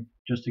had here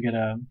just to get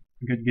a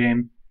good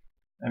game.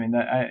 I mean,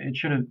 it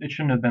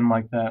shouldn't have been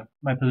like that.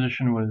 My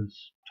position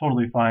was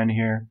totally fine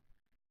here.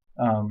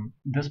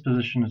 This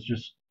position is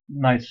just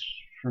nice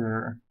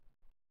for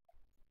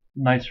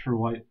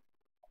white.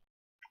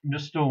 I'm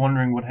just still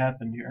wondering what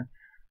happened here.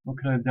 What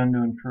could I have done to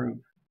improve?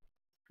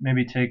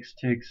 Maybe takes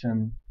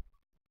and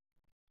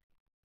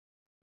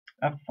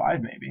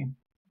f5 maybe.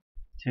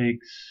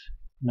 Takes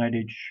knight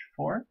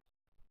h4.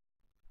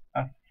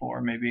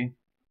 f4 maybe.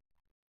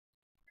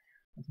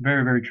 It's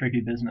very, very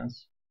tricky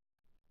business.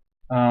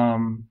 Now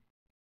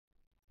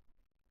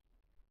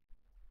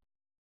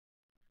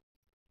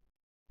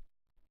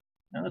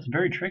that's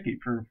very tricky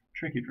for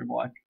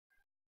black.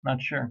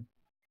 Not sure.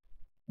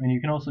 I mean, you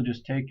can also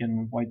just take,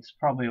 and white's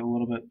probably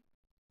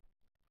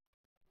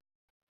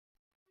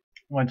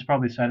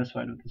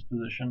satisfied with this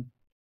position.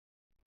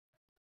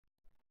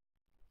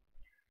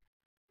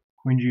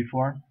 Queen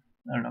g4.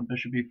 I don't know,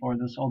 bishop e4.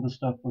 All this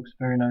stuff looks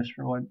very nice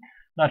for white.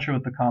 Not sure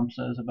what the comp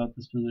says about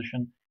this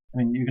position. I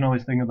mean, you can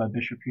always think about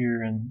bishop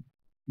here and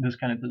this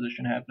kind of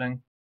position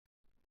happening.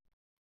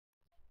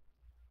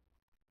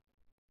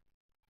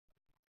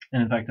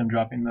 And in fact, I'm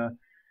dropping the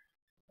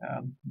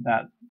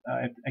That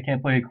I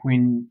can't play a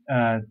queen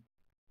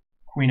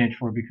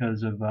h4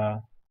 because of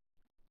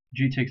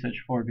g takes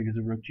h4 because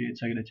of rook g8.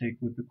 So I got to take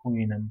with the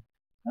queen, and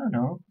I don't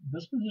know.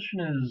 This position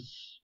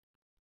is,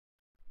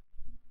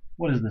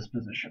 what is this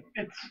position?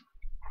 It's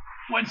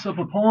white's up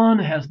a pawn,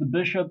 has the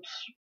bishops,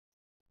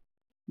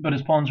 but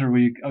his pawns are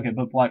weak. Okay,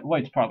 but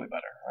white's probably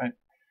better, right?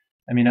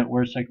 I mean, at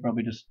worst, I could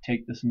probably just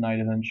take this knight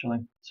eventually.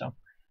 So,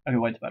 okay,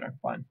 white's better.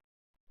 Fine.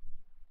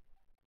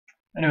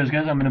 Anyways,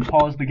 guys, I'm going to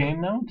pause the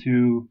game now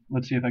to,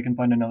 let's see if I can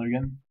find another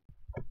game.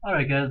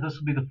 Alright, guys, this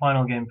will be the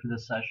final game for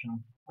this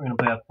session. We're going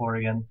to play f4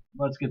 again.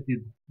 Let's get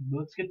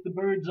the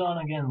birds on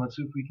again. Let's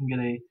see if we can get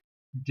a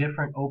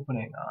different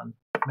opening on.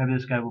 Maybe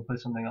this guy will play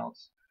something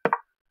else.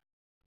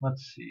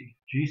 Let's see.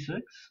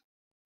 G6.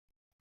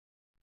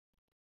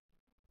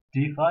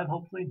 D5,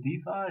 hopefully.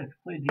 D5.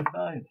 Play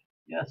D5.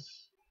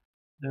 Yes.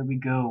 There we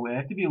go. I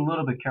have to be a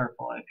little bit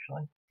careful,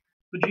 actually.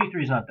 But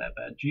G3 is not that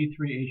bad.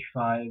 G3,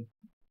 H5,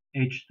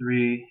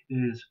 H3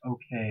 is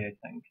okay, I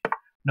think.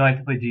 No, I have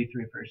to play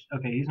D3 first.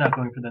 Okay, he's not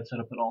going for that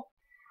setup at all.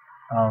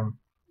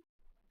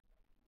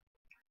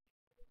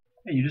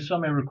 Hey, you just saw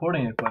my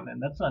recording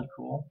equipment. That's not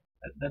cool.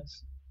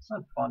 That's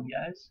not fun,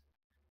 guys.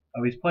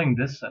 Oh, he's playing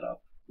this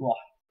setup. Ugh.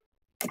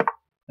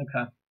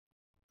 Okay.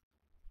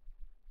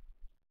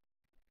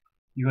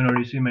 You can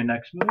already see my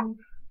next move.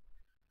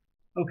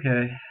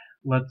 Okay,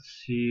 let's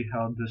see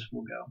how this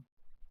will go.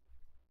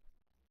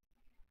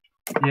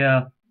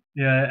 Yeah,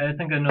 I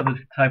think I know the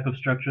type of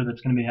structure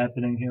that's going to be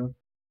happening here.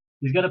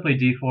 He's got to play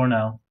D4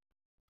 now.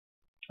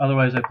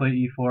 Otherwise, I play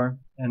E4,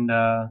 and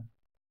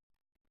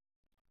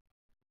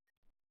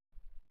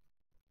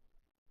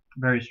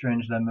very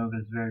strange. That move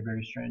is very,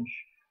 very strange.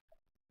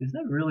 Is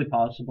that really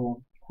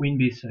possible? Queen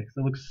B6.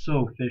 That looks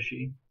so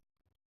fishy.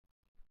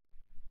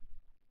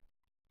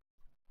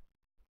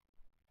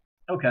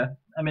 Okay.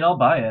 I mean, I'll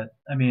buy it.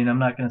 I mean, I'm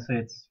not going to say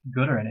it's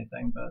good or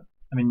anything, but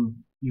I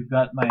mean, you've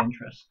got my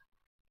interest.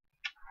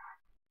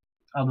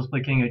 I'll just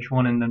play King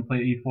H1 and then play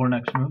E4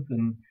 next move,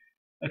 and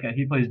okay,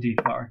 he plays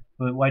D4.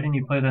 But why didn't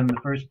you play that in the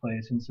first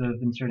place instead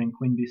of inserting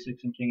Queen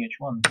B6 and King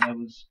H1? That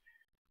was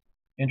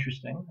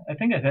interesting. I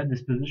think I've had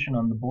this position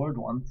on the board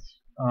once.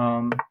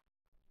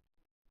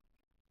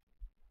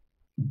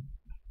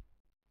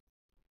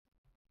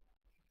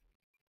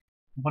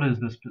 What is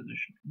this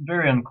position?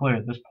 Very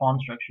unclear. This pawn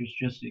structure is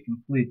just a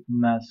complete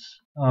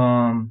mess.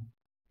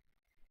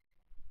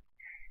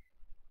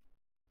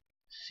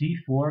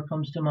 C4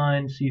 comes to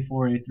mind.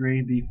 C4,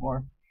 A3,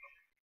 B4.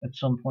 At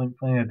some point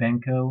playing a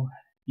Benko.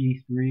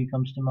 E3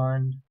 comes to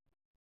mind.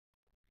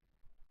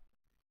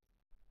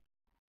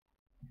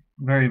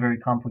 Very, very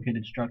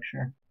complicated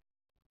structure.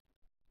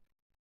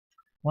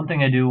 One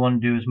thing I do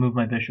want to do is move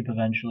my bishop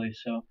eventually,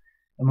 so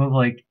a move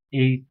like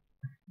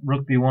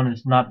Rook B1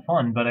 is not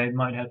fun, but I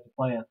might have to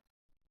play it.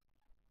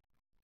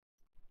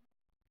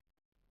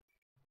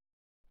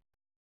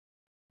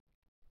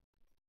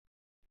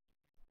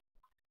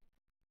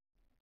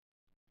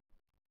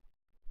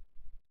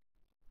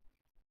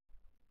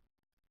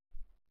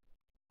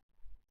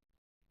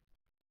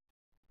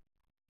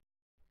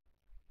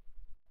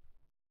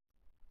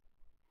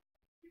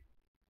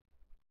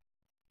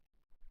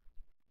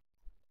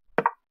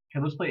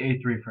 Okay, let's play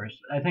A3 first.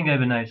 I think I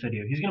have a nice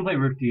idea. He's going to play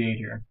Rook D8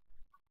 here.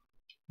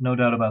 No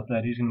doubt about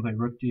that. He's going to play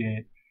Rook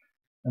D8.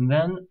 And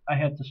then I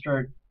have to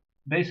start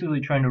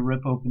basically trying to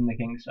rip open the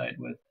king side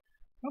with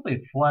probably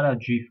a flat-out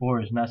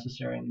G4 is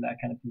necessary in that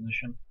kind of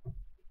position.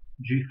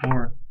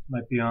 G4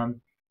 might be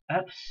on.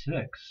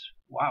 F6.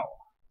 Wow.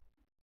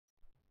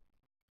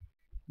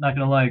 Not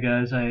going to lie,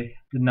 guys. I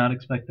did not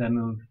expect that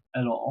move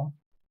at all.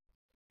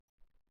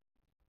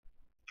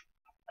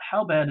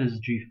 How bad is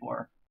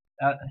G4?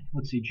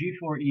 Let's see,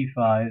 G4,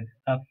 E5,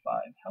 F5.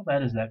 How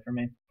bad is that for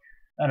me?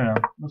 I don't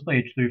know. Let's play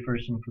H3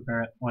 first and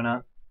prepare it. Why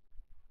not?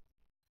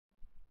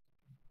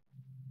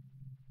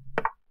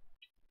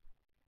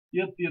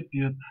 Yep.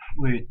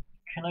 Wait,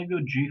 can I go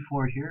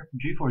G4 here?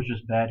 G4 is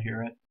just bad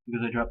here, right?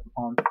 Because I dropped the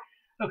pawn.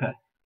 Okay.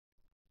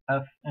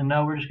 F, and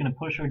now we're just going to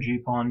push our G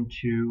pawn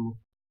to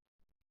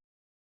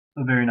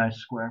a very nice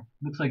square.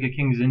 Looks like a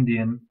King's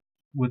Indian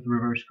with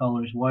reverse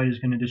colors. White is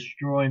going to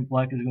destroy,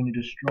 black is going to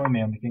destroy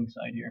me on the king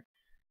side here.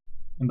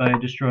 And by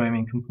destroy, I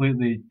mean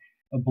completely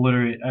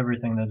obliterate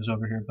everything that is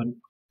over here. But at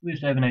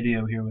least I have an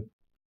idea here with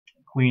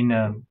queen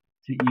to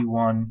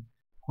E1,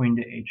 queen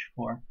to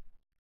H4.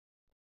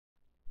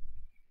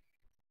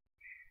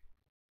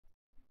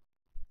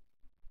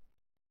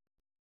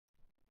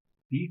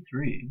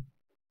 B3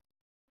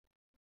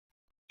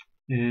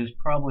 is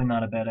probably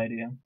not a bad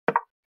idea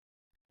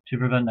to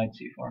prevent knight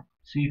C4.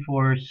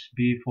 C4,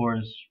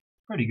 B4 is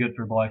pretty good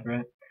for black,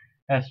 right?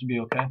 Has to be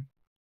okay.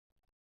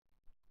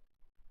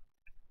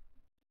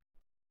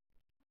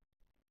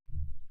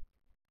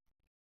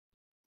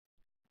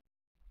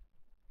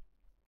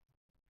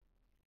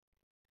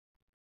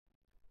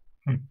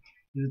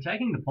 He's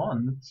attacking the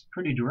pawn. That's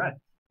pretty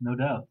direct, no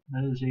doubt.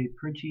 That is a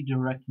pretty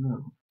direct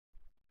move.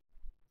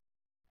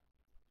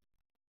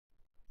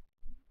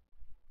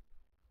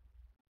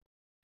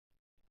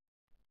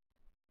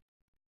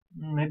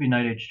 Maybe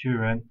knight h2,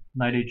 right?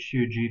 Knight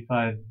h2,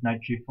 g5,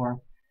 knight g4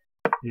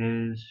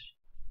 is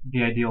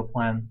the ideal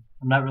plan.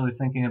 I'm not really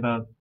thinking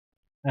about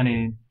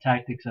any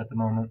tactics at the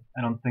moment.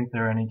 I don't think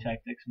there are any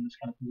tactics in this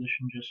kind of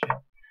position just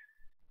yet.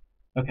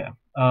 Okay,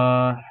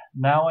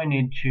 now I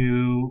need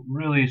to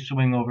really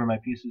swing over my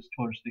pieces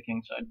towards the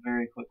king side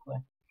very quickly.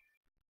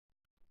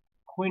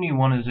 Queen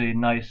e1 is a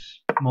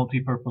nice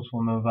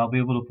multi-purposeful move. I'll be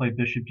able to play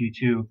bishop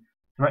d2,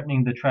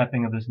 threatening the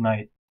trapping of his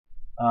knight.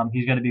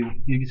 He's got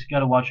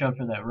to watch out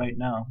for that right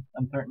now.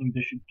 I'm threatening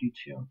bishop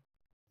d2.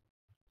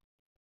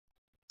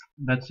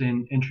 That's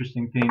an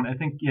interesting theme. I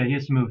think, yeah, he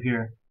has to move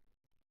here.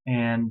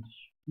 And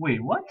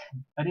wait, what?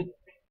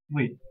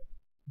 Wait.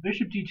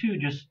 Bishop d2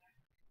 just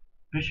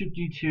bishop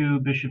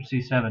d2, bishop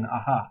c7.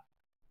 Aha.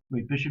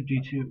 Wait, bishop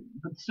d2.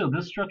 But still,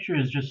 this structure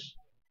is just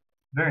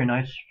very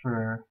nice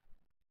for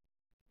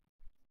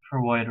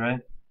white,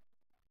 right?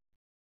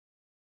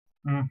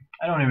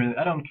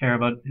 I don't care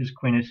about his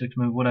queen a6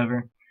 move.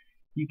 Whatever.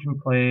 He can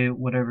play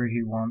whatever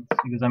he wants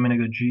because I'm gonna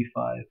go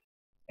g5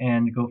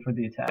 and go for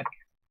the attack.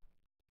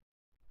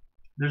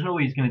 There's no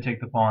way he's gonna take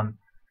the pawn,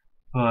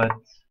 but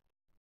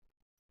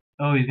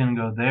oh, he's gonna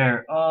go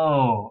there.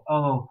 Oh,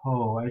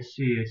 I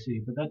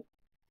see. But that,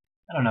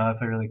 I don't know if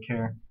I really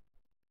care.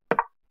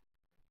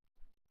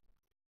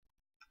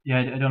 Yeah,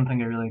 I don't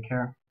think I really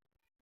care.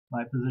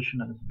 My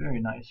position is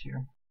very nice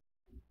here.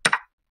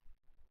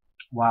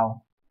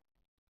 Wow.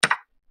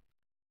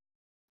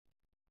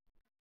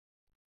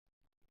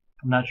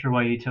 I'm not sure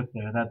why he took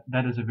there.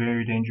 That is a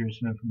very dangerous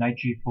move. Knight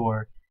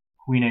g4,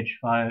 queen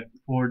h5,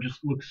 4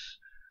 just looks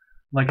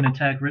like an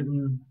attack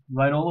written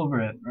right all over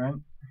it, right?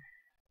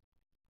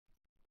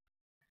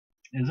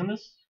 Isn't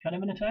this kind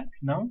of an attack?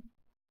 No?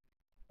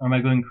 Or am I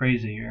going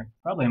crazy here?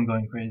 Probably I'm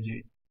going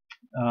crazy.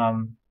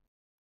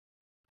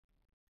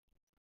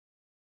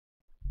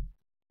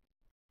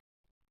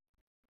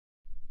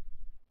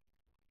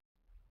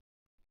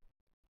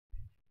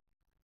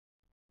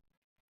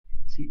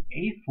 See,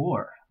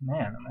 a4.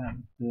 Man, oh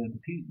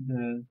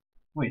man.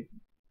 Wait.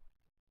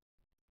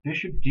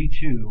 Bishop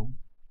d2.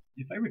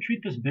 If I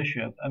retreat this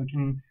bishop, I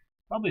can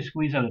probably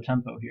squeeze out a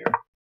tempo here.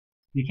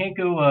 You can't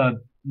go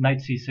knight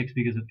c6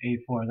 because of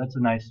a4. That's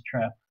a nice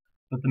trap.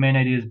 But the main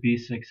idea is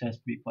b6 has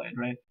to be played,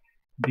 right?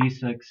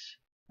 b6.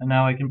 And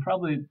now I can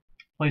probably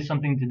play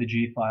something to the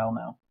g file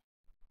now.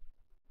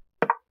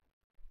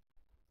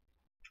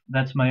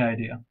 That's my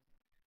idea.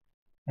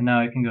 And now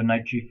I can go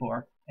knight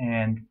g4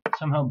 and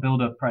somehow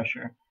build up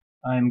pressure.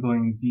 I'm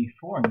going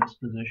b4 in this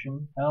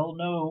position. Hell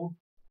no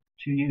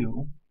to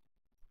you.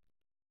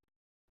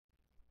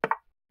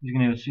 He's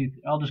going to see.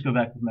 I'll just go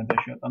back with my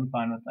bishop. I'm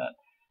fine with that.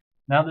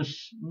 Now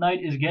this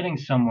knight is getting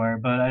somewhere,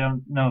 but I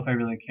don't know if I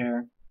really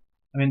care.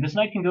 I mean, this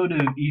knight can go to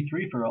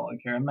e3 for all I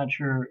care. I'm not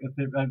sure if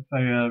I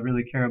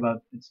really care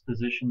about its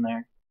position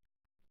there.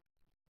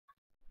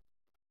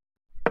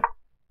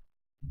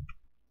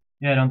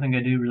 Yeah, I don't think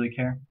I do really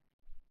care.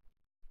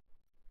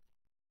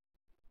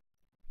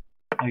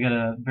 I got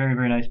a very,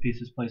 very nice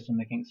pieces placed on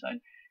the king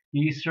side.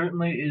 He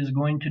certainly is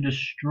going to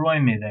destroy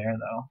me there,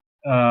 though.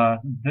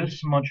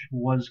 This much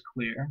was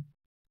clear.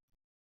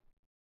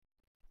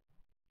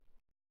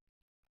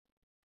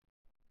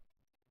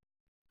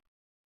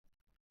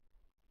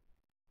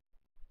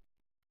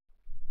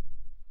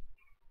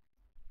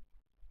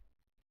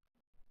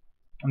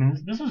 I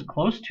mean, this is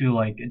close to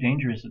like a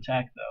dangerous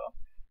attack, though.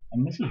 I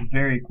mean, this is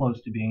very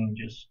close to being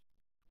just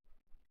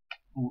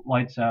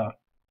lights out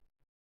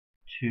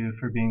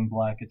for being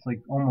black. It's like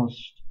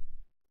almost.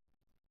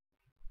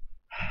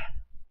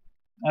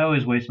 I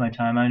always waste my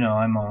time. I know.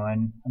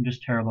 I'm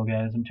just terrible,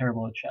 guys. I'm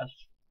terrible at chess.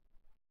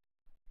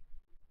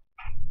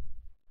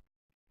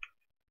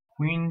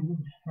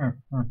 Queen. I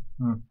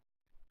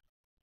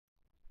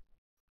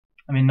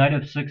mean, knight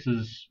f6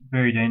 is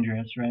very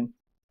dangerous, right?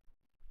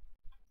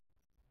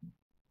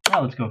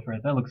 Oh, let's go for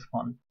it. That looks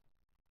fun.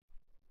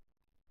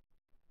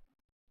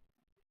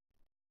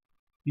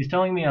 He's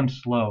telling me I'm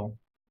slow.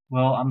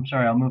 Well, I'm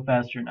sorry. I'll move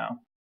faster now.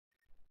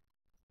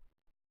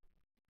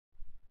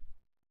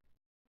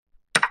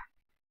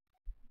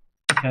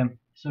 Okay,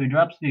 so he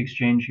drops the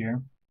exchange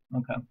here.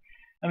 Okay.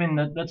 I mean,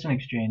 that's an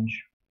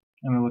exchange.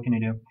 I mean, what can you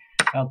do?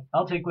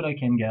 I'll take what I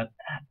can get.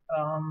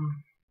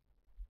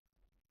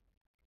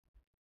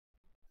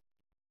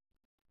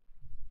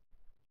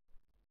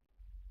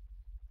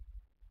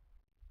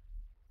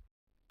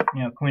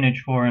 Yeah, queen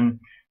h4 and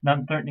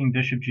not threatening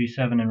bishop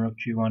g7 and rook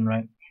g1,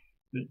 right?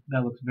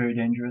 That looks very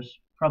dangerous.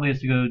 Probably has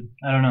to go.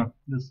 I don't know.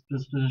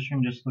 This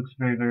position just looks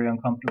very, very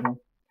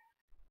uncomfortable.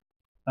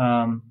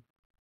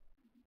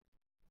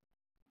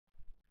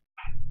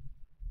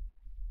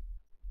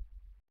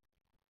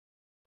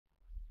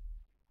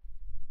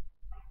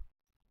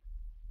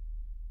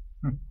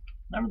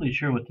 Not really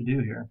sure what to do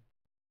here.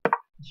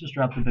 Let's just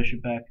drop the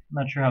bishop back. I'm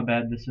not sure how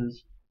bad this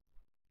is.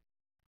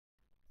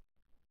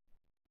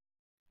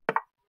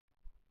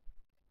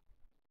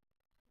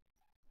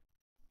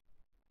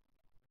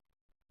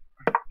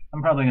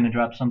 I'm probably going to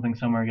drop something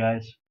somewhere,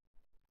 guys.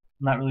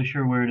 I'm not really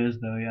sure where it is,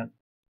 though, yet.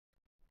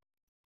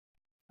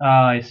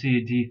 Ah, I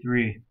see,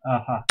 d3.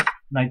 Aha.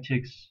 Knight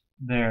takes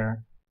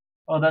there.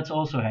 Oh, that's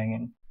also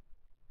hanging.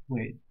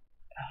 Wait.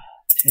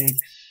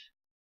 Takes.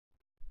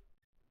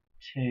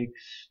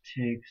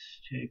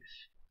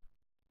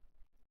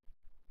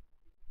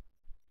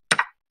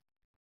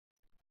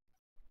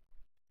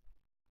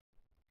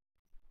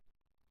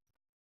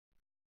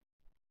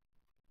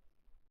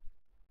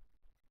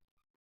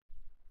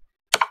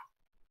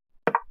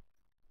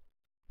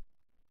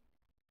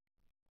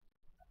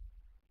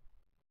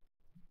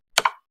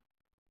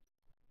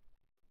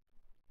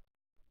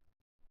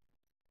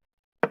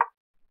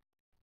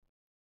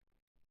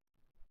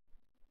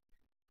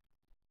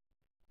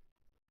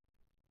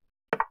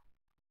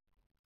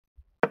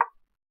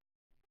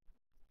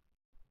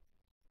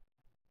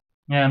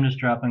 Yeah, I'm just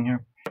dropping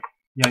here.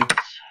 Yikes.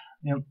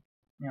 Yep.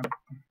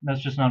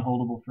 That's just not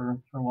holdable for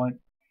white.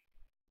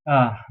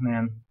 Ah,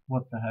 man.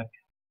 What the heck.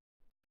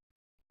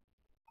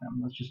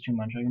 That's just too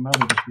much. I can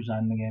probably just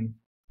resign the game.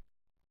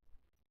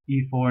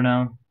 E4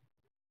 now.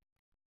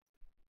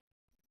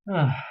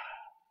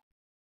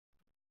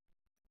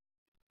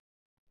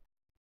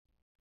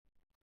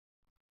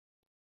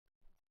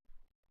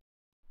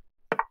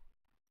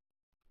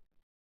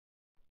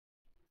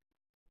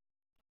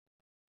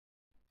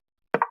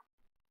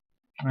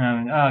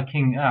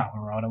 King.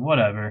 Marauder.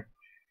 Whatever.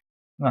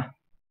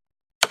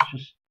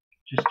 It's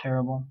just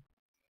terrible.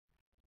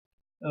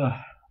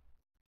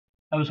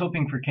 I was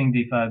hoping for King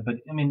D5, but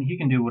I mean he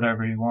can do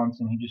whatever he wants,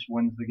 and he just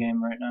wins the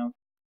game right now.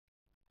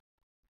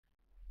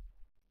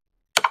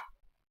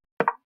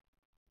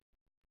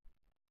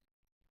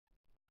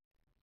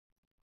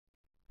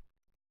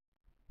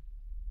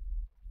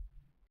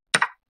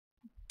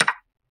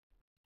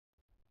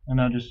 And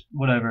now just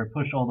whatever,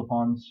 push all the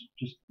pawns,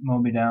 just mow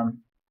me down.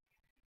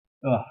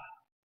 Ugh.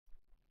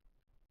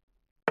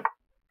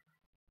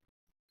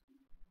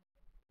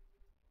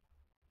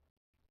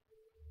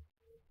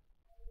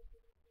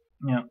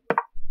 Yeah.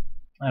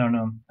 I don't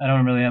know. I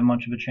don't really have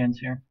much of a chance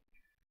here.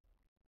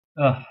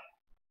 Ugh.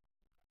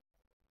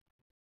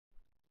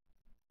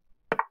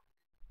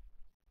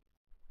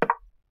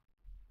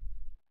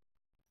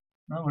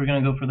 Well, we're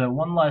gonna go for that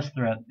one last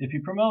threat. If he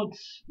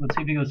promotes, let's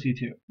see if he goes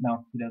C2.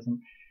 No, he doesn't.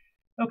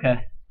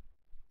 Okay.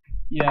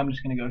 Yeah, I'm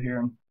just gonna go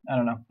here. I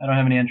don't know. I don't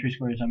have any entry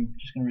squares. I'm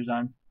just gonna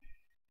resign.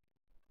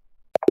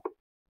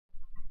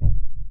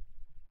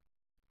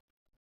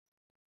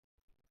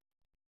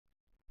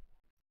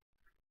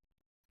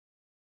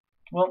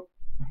 Well,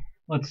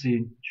 let's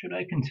see. Should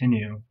I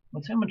continue?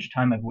 Let's see how much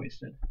time I've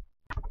wasted.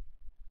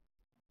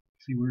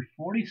 Let's see, we're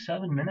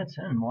 47 minutes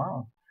in.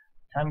 Wow.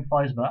 Time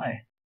flies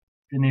by.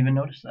 Didn't even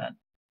notice that.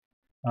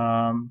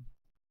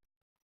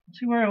 Let's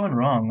see where I went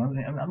wrong.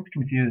 I'm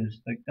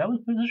confused. Like that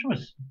position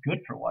was good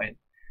for white.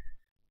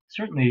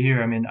 Certainly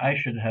here, I mean, I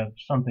should have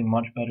something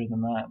much better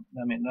than that.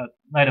 I mean, that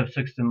knight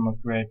f6 didn't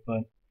look great,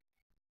 but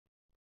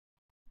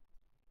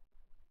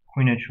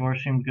queen h4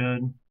 seemed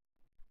good.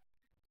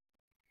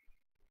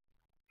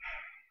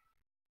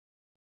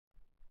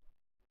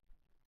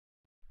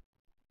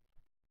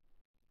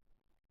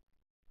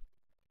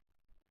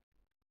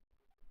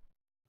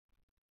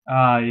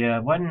 Yeah.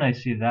 Why didn't I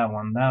see that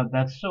one?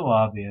 That's so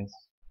obvious.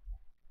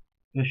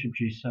 Bishop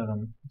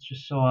g7. It's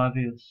just so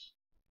obvious.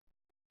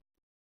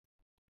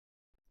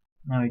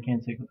 Now he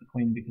can't take with the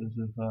queen because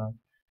of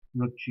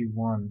rook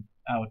g1.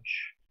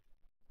 Ouch.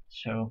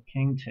 So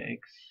king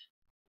takes.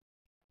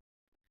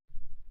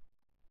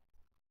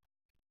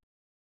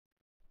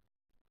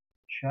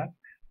 Check.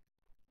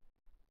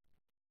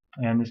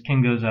 And this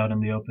king goes out in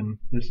the open.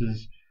 This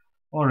is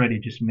already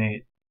just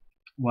mate.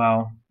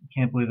 Wow, I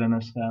can't believe I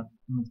missed that.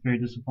 It's very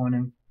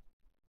disappointing.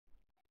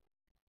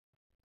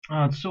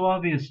 Oh, it's so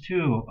obvious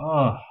too.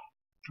 Oh,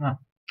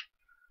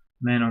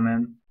 man, oh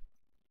man.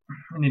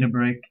 I need a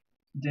break.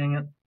 Dang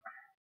it.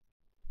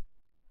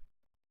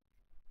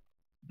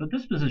 But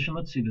this position,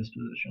 let's see this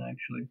position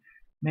actually.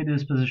 Maybe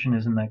this position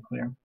isn't that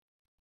clear.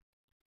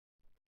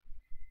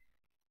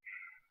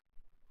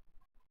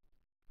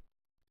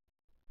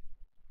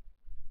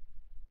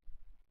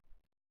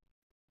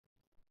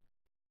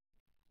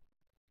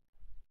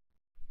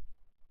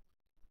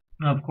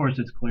 No, of course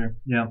it's clear.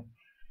 Yeah.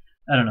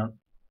 I don't know.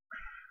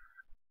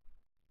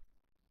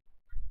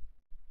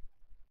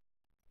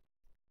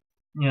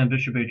 Yeah,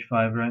 bishop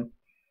h5, right?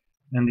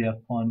 And the f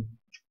pawn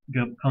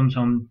comes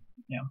home.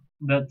 Yeah,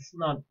 that's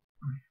not.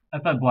 I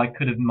thought black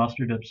could have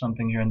mustered up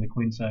something here on the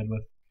queen side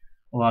with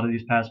a lot of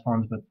these pass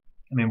pawns, but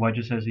I mean, white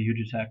just has a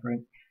huge attack, right?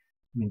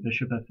 I mean,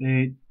 bishop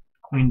f8,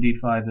 queen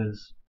d5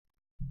 is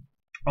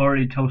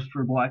already toast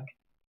for black.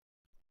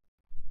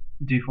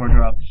 d4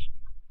 drops.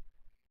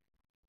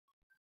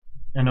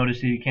 And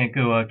notice that you can't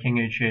go king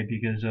h8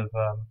 because of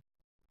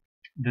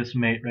this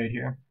mate right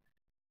here.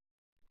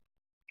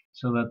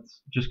 So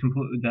that's just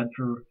completely dead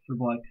for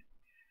black.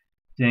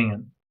 Dang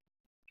it.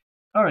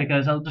 Alright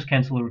guys, I'll just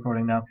cancel the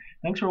recording now.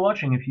 Thanks for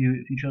watching if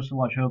you chose to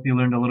watch. I hope you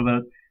learned a little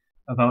bit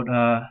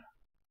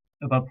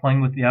about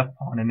playing with the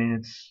f-pawn. I mean,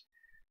 it's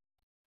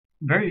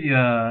very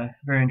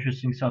very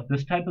interesting stuff.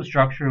 This type of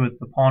structure with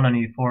the pawn on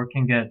e4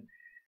 can get...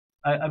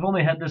 I've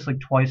only had this like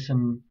twice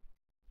in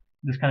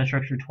this kind of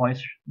structure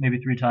twice, maybe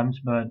 3 times,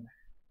 but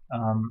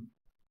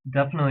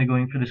definitely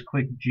going for this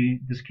quick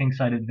this king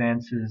side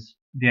advance is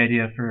the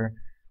idea for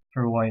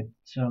white.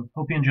 So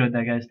hope you enjoyed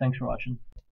that, guys. Thanks for watching.